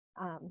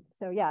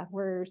 So yeah,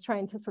 we're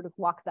trying to sort of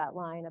walk that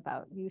line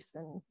about use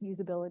and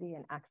usability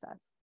and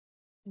access.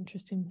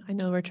 Interesting. I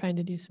know we're trying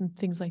to do some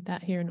things like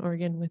that here in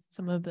Oregon with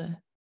some of the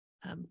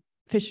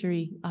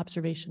fishery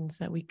observations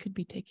that we could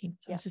be taking.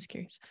 So I was just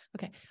curious.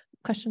 Okay,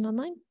 question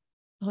online?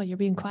 Oh, you're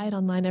being quiet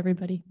online,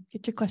 everybody.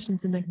 Get your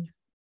questions in there.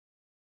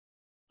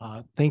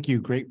 Thank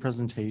you. Great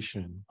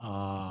presentation.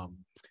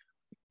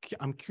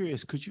 I'm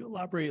curious, could you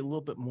elaborate a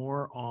little bit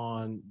more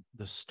on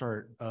the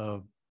start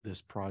of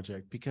this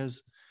project?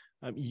 Because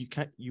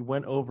you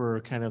went over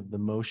kind of the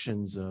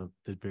motions of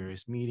the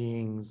various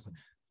meetings,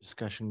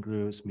 discussion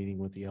groups, meeting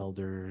with the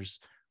elders,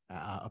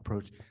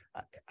 approach.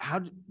 How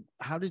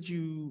did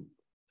you,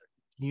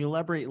 can you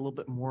elaborate a little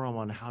bit more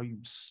on how you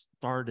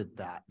started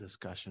that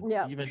discussion?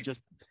 Yeah. Even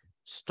just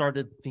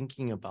started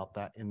thinking about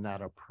that in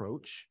that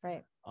approach.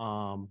 Right.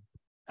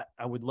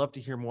 I would love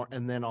to hear more.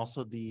 And then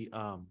also the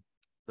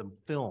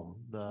film,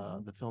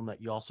 the film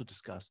that you also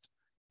discussed,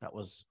 that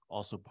was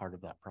also part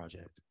of that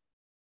project.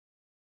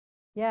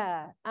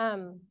 Yeah.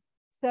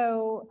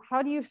 So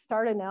how do you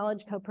start a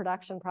knowledge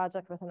co-production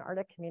project with an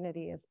Arctic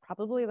community is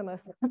probably the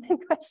most common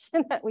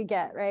question that we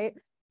get, right?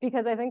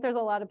 Because I think there's a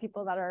lot of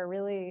people that are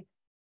really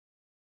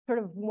sort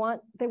of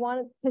want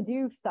to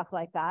do stuff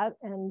like that.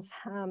 And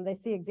they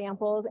see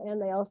examples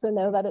and they also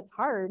know that it's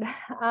hard.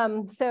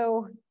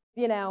 So,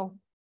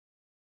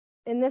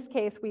 in this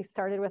case, we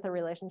started with a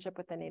relationship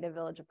with the native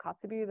village of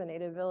Kotzebue. The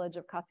native village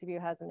of Kotzebue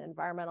has an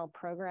environmental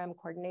program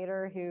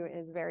coordinator who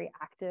is very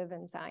active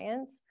in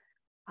science.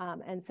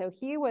 And so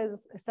he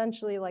was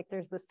essentially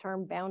there's this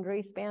term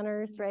boundary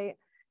spanners, right?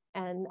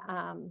 And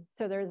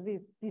so there's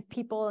these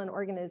people and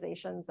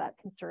organizations that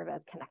can serve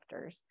as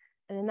connectors.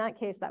 And in that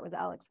case, that was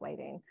Alex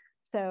Whiting.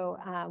 So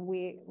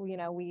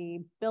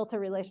we built a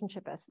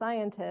relationship as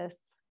scientists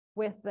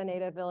with the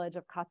native village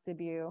of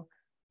Kotzebue,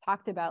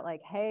 talked about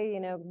like, hey,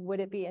 would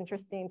it be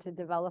interesting to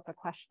develop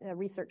a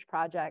research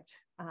project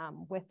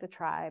with the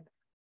tribe?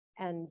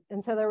 And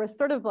so there was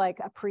sort of like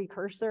a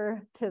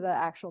precursor to the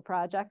actual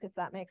project, if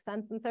that makes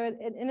sense. And so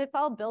it's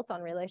all built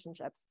on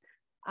relationships.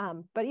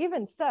 But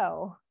even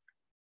so,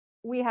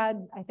 we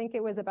had, I think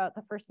it was about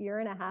the first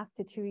 1.5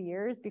 to 2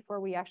 years before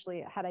we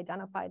actually had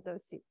identified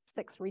those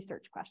 6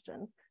 research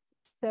questions.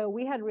 So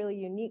we had really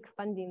unique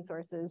funding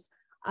sources.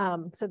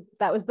 So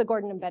that was the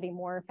Gordon and Betty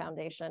Moore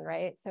Foundation,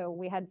 right? So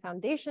we had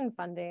foundation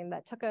funding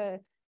that took a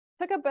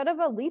bit of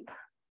a leap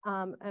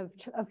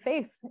of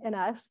faith in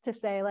us to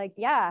say like,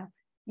 yeah,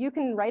 you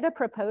can write a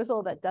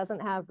proposal that doesn't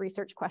have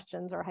research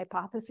questions or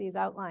hypotheses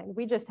outlined.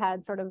 We just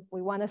had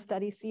we want to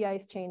study sea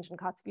ice change in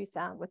Kotzebue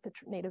Sound with the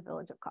native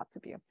village of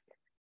Kotzebue.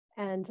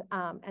 And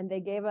they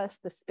gave us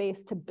the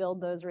space to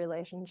build those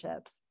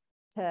relationships,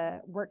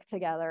 to work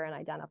together and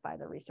identify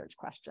the research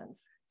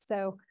questions.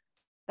 So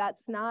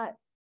that's not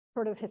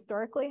sort of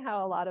historically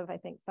how a lot of, I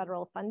think,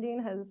 federal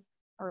funding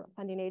or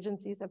funding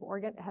agencies have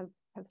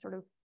sort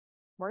of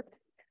worked.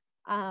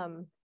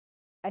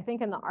 I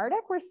think in the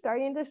Arctic, we're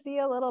starting to see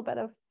a little bit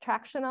of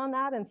traction on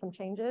that and some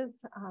changes.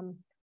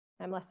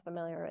 I'm less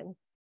familiar in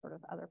sort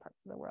of other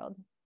parts of the world.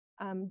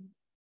 And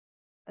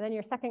then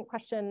your second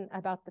question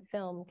about the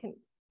film, can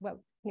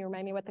you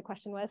remind me what the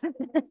question was?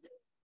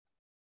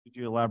 Could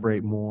you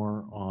elaborate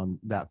more on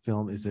that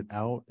film? Is it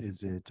out?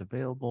 Is it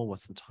available?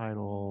 What's the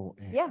title?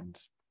 And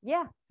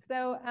Yeah.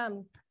 So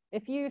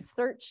if you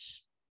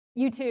search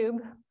YouTube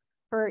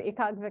for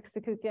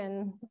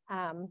ecologically,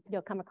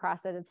 you'll come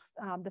across it. It's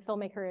the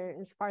filmmaker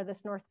is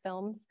Farthest North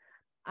Films.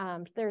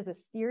 There's a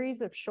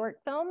series of short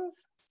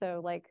films,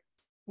 so like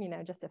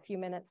just a few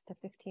minutes to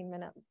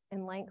 15-minute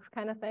in length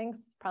kind of things.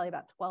 Probably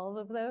about 12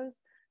 of those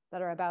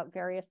that are about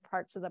various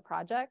parts of the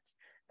project.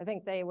 I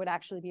think they would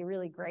actually be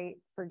really great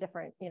for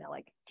different,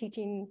 like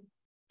teaching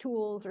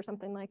tools or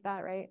something like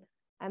that, right?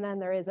 And then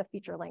there is a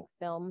feature-length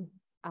film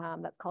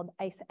that's called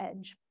Ice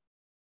Edge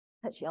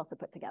that she also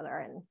put together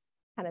and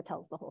kind of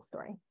tells the whole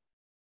story.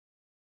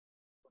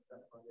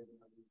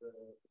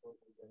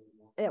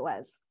 It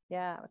was,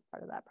 yeah, it was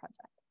part of that project.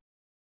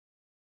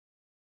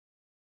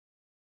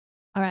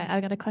 All right,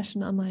 I got a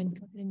question online.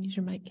 Go ahead and use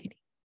your mic, Katie.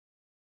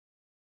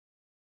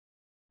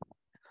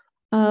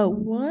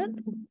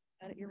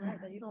 You're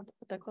right, that you don't have to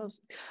put that close.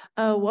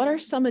 What are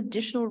some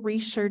additional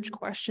research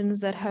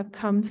questions that have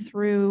come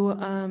through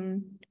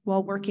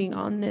while working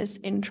on this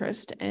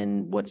interest,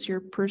 and what's your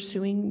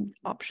pursuing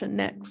option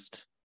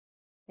next?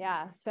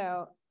 Yeah,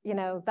 so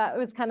that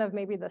was kind of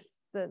maybe the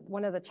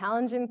one of the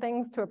challenging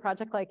things to a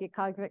project like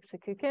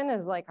ecologically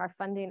is like our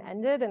funding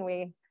ended and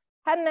we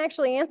hadn't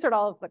actually answered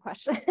all of the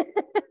questions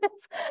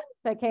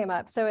that came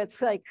up. So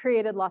it's like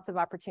created lots of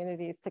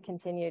opportunities to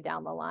continue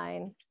down the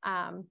line.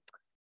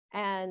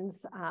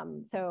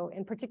 So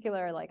in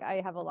particular, like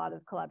I have a lot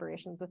of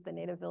collaborations with the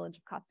native village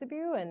of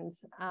Kotzebue,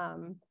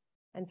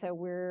 and so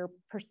we're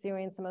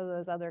pursuing some of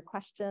those other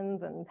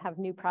questions and have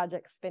new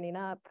projects spinning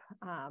up.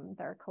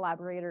 There are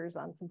collaborators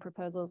on some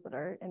proposals that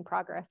are in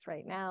progress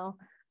right now.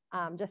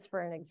 Just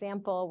for an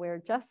example, we're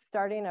just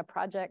starting a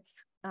project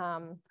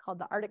called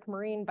the Arctic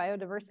Marine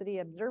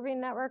Biodiversity Observing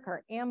Network,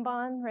 or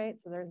AMBON, right?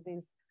 So there's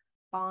these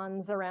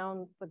bonds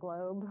around the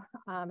globe.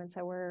 And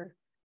so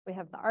we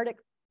have the Arctic.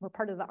 We're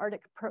part of the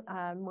Arctic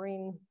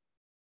Marine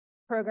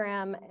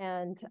Program,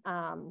 and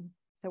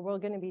so we're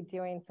going to be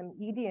doing some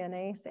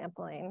eDNA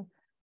sampling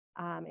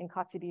in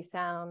Kotzebue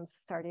Sound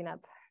starting up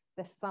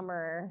this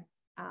summer,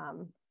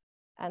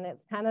 and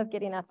it's kind of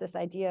getting at this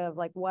idea of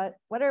like what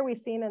are we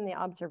seeing in the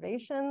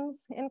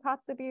observations in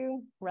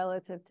Kotzebue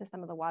relative to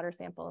some of the water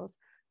samples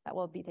that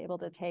we'll be able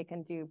to take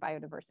and do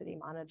biodiversity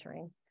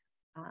monitoring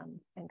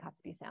in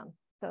Kotzebue Sound.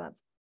 So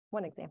that's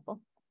one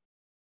example.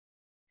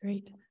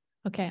 Great.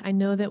 Okay, I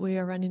know that we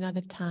are running out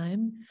of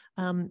time.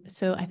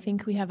 So I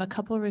think we have a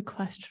couple of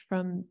requests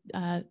from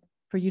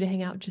for you to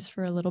hang out just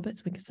for a little bit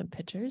so we can get some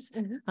pictures.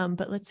 Mm-hmm.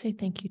 But let's say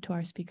thank you to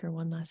our speaker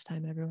one last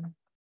time, everyone.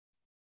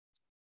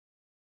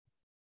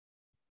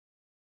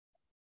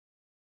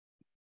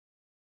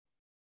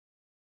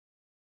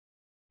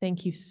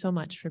 Thank you so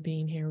much for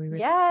being here. We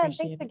really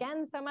appreciate thanks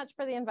again so much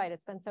for the invite.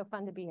 It's been so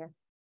fun to be here.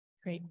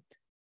 Great.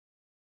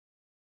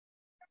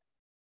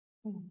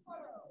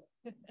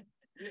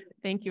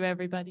 Thank you,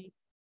 everybody.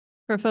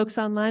 For folks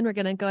online, we're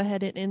going to go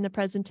ahead and end the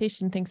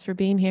presentation. Thanks for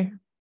being here.